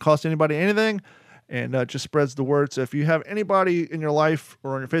friend. And it doesn't cost anybody anything, and just spreads the word. So if you have anybody in your life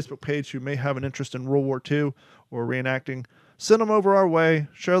or on your Facebook page who may have an interest in World War II or reenacting, send them over our way,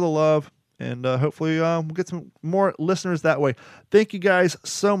 share the love, and hopefully we'll get some more listeners that way. Thank you guys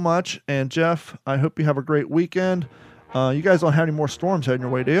so much. And Jeff, I hope you have a great weekend. You guys don't have any more storms heading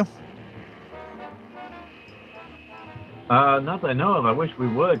your way, do you? Not that I know of. I wish we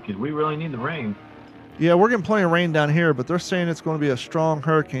would, because we really need the rain. Yeah, we're getting plenty of rain down here, but they're saying it's going to be a strong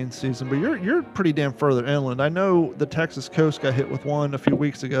hurricane season. But you're pretty damn further inland. I know the Texas coast got hit with one a few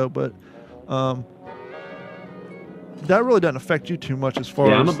weeks ago, but that really doesn't affect you too much as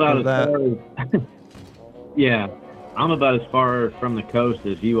far as that. Yeah, I'm about as far from the coast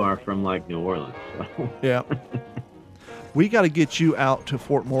as you are from like New Orleans. So. Yeah, we got to get you out to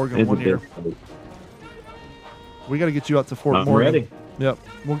Fort Morgan one year. We got to get you out to Fort Morgan. Ready. Yep,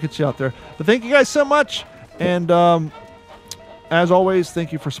 we'll get you out there. But thank you guys so much. And as always,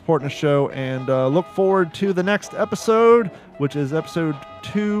 thank you for supporting the show. And look forward to the next episode, which is episode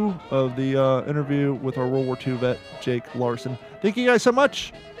 2 of the interview with our World War II vet, Jake Larson. Thank you guys so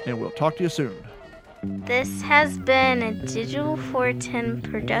much, and we'll talk to you soon. This has been a Digital 410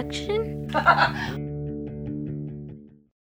 production.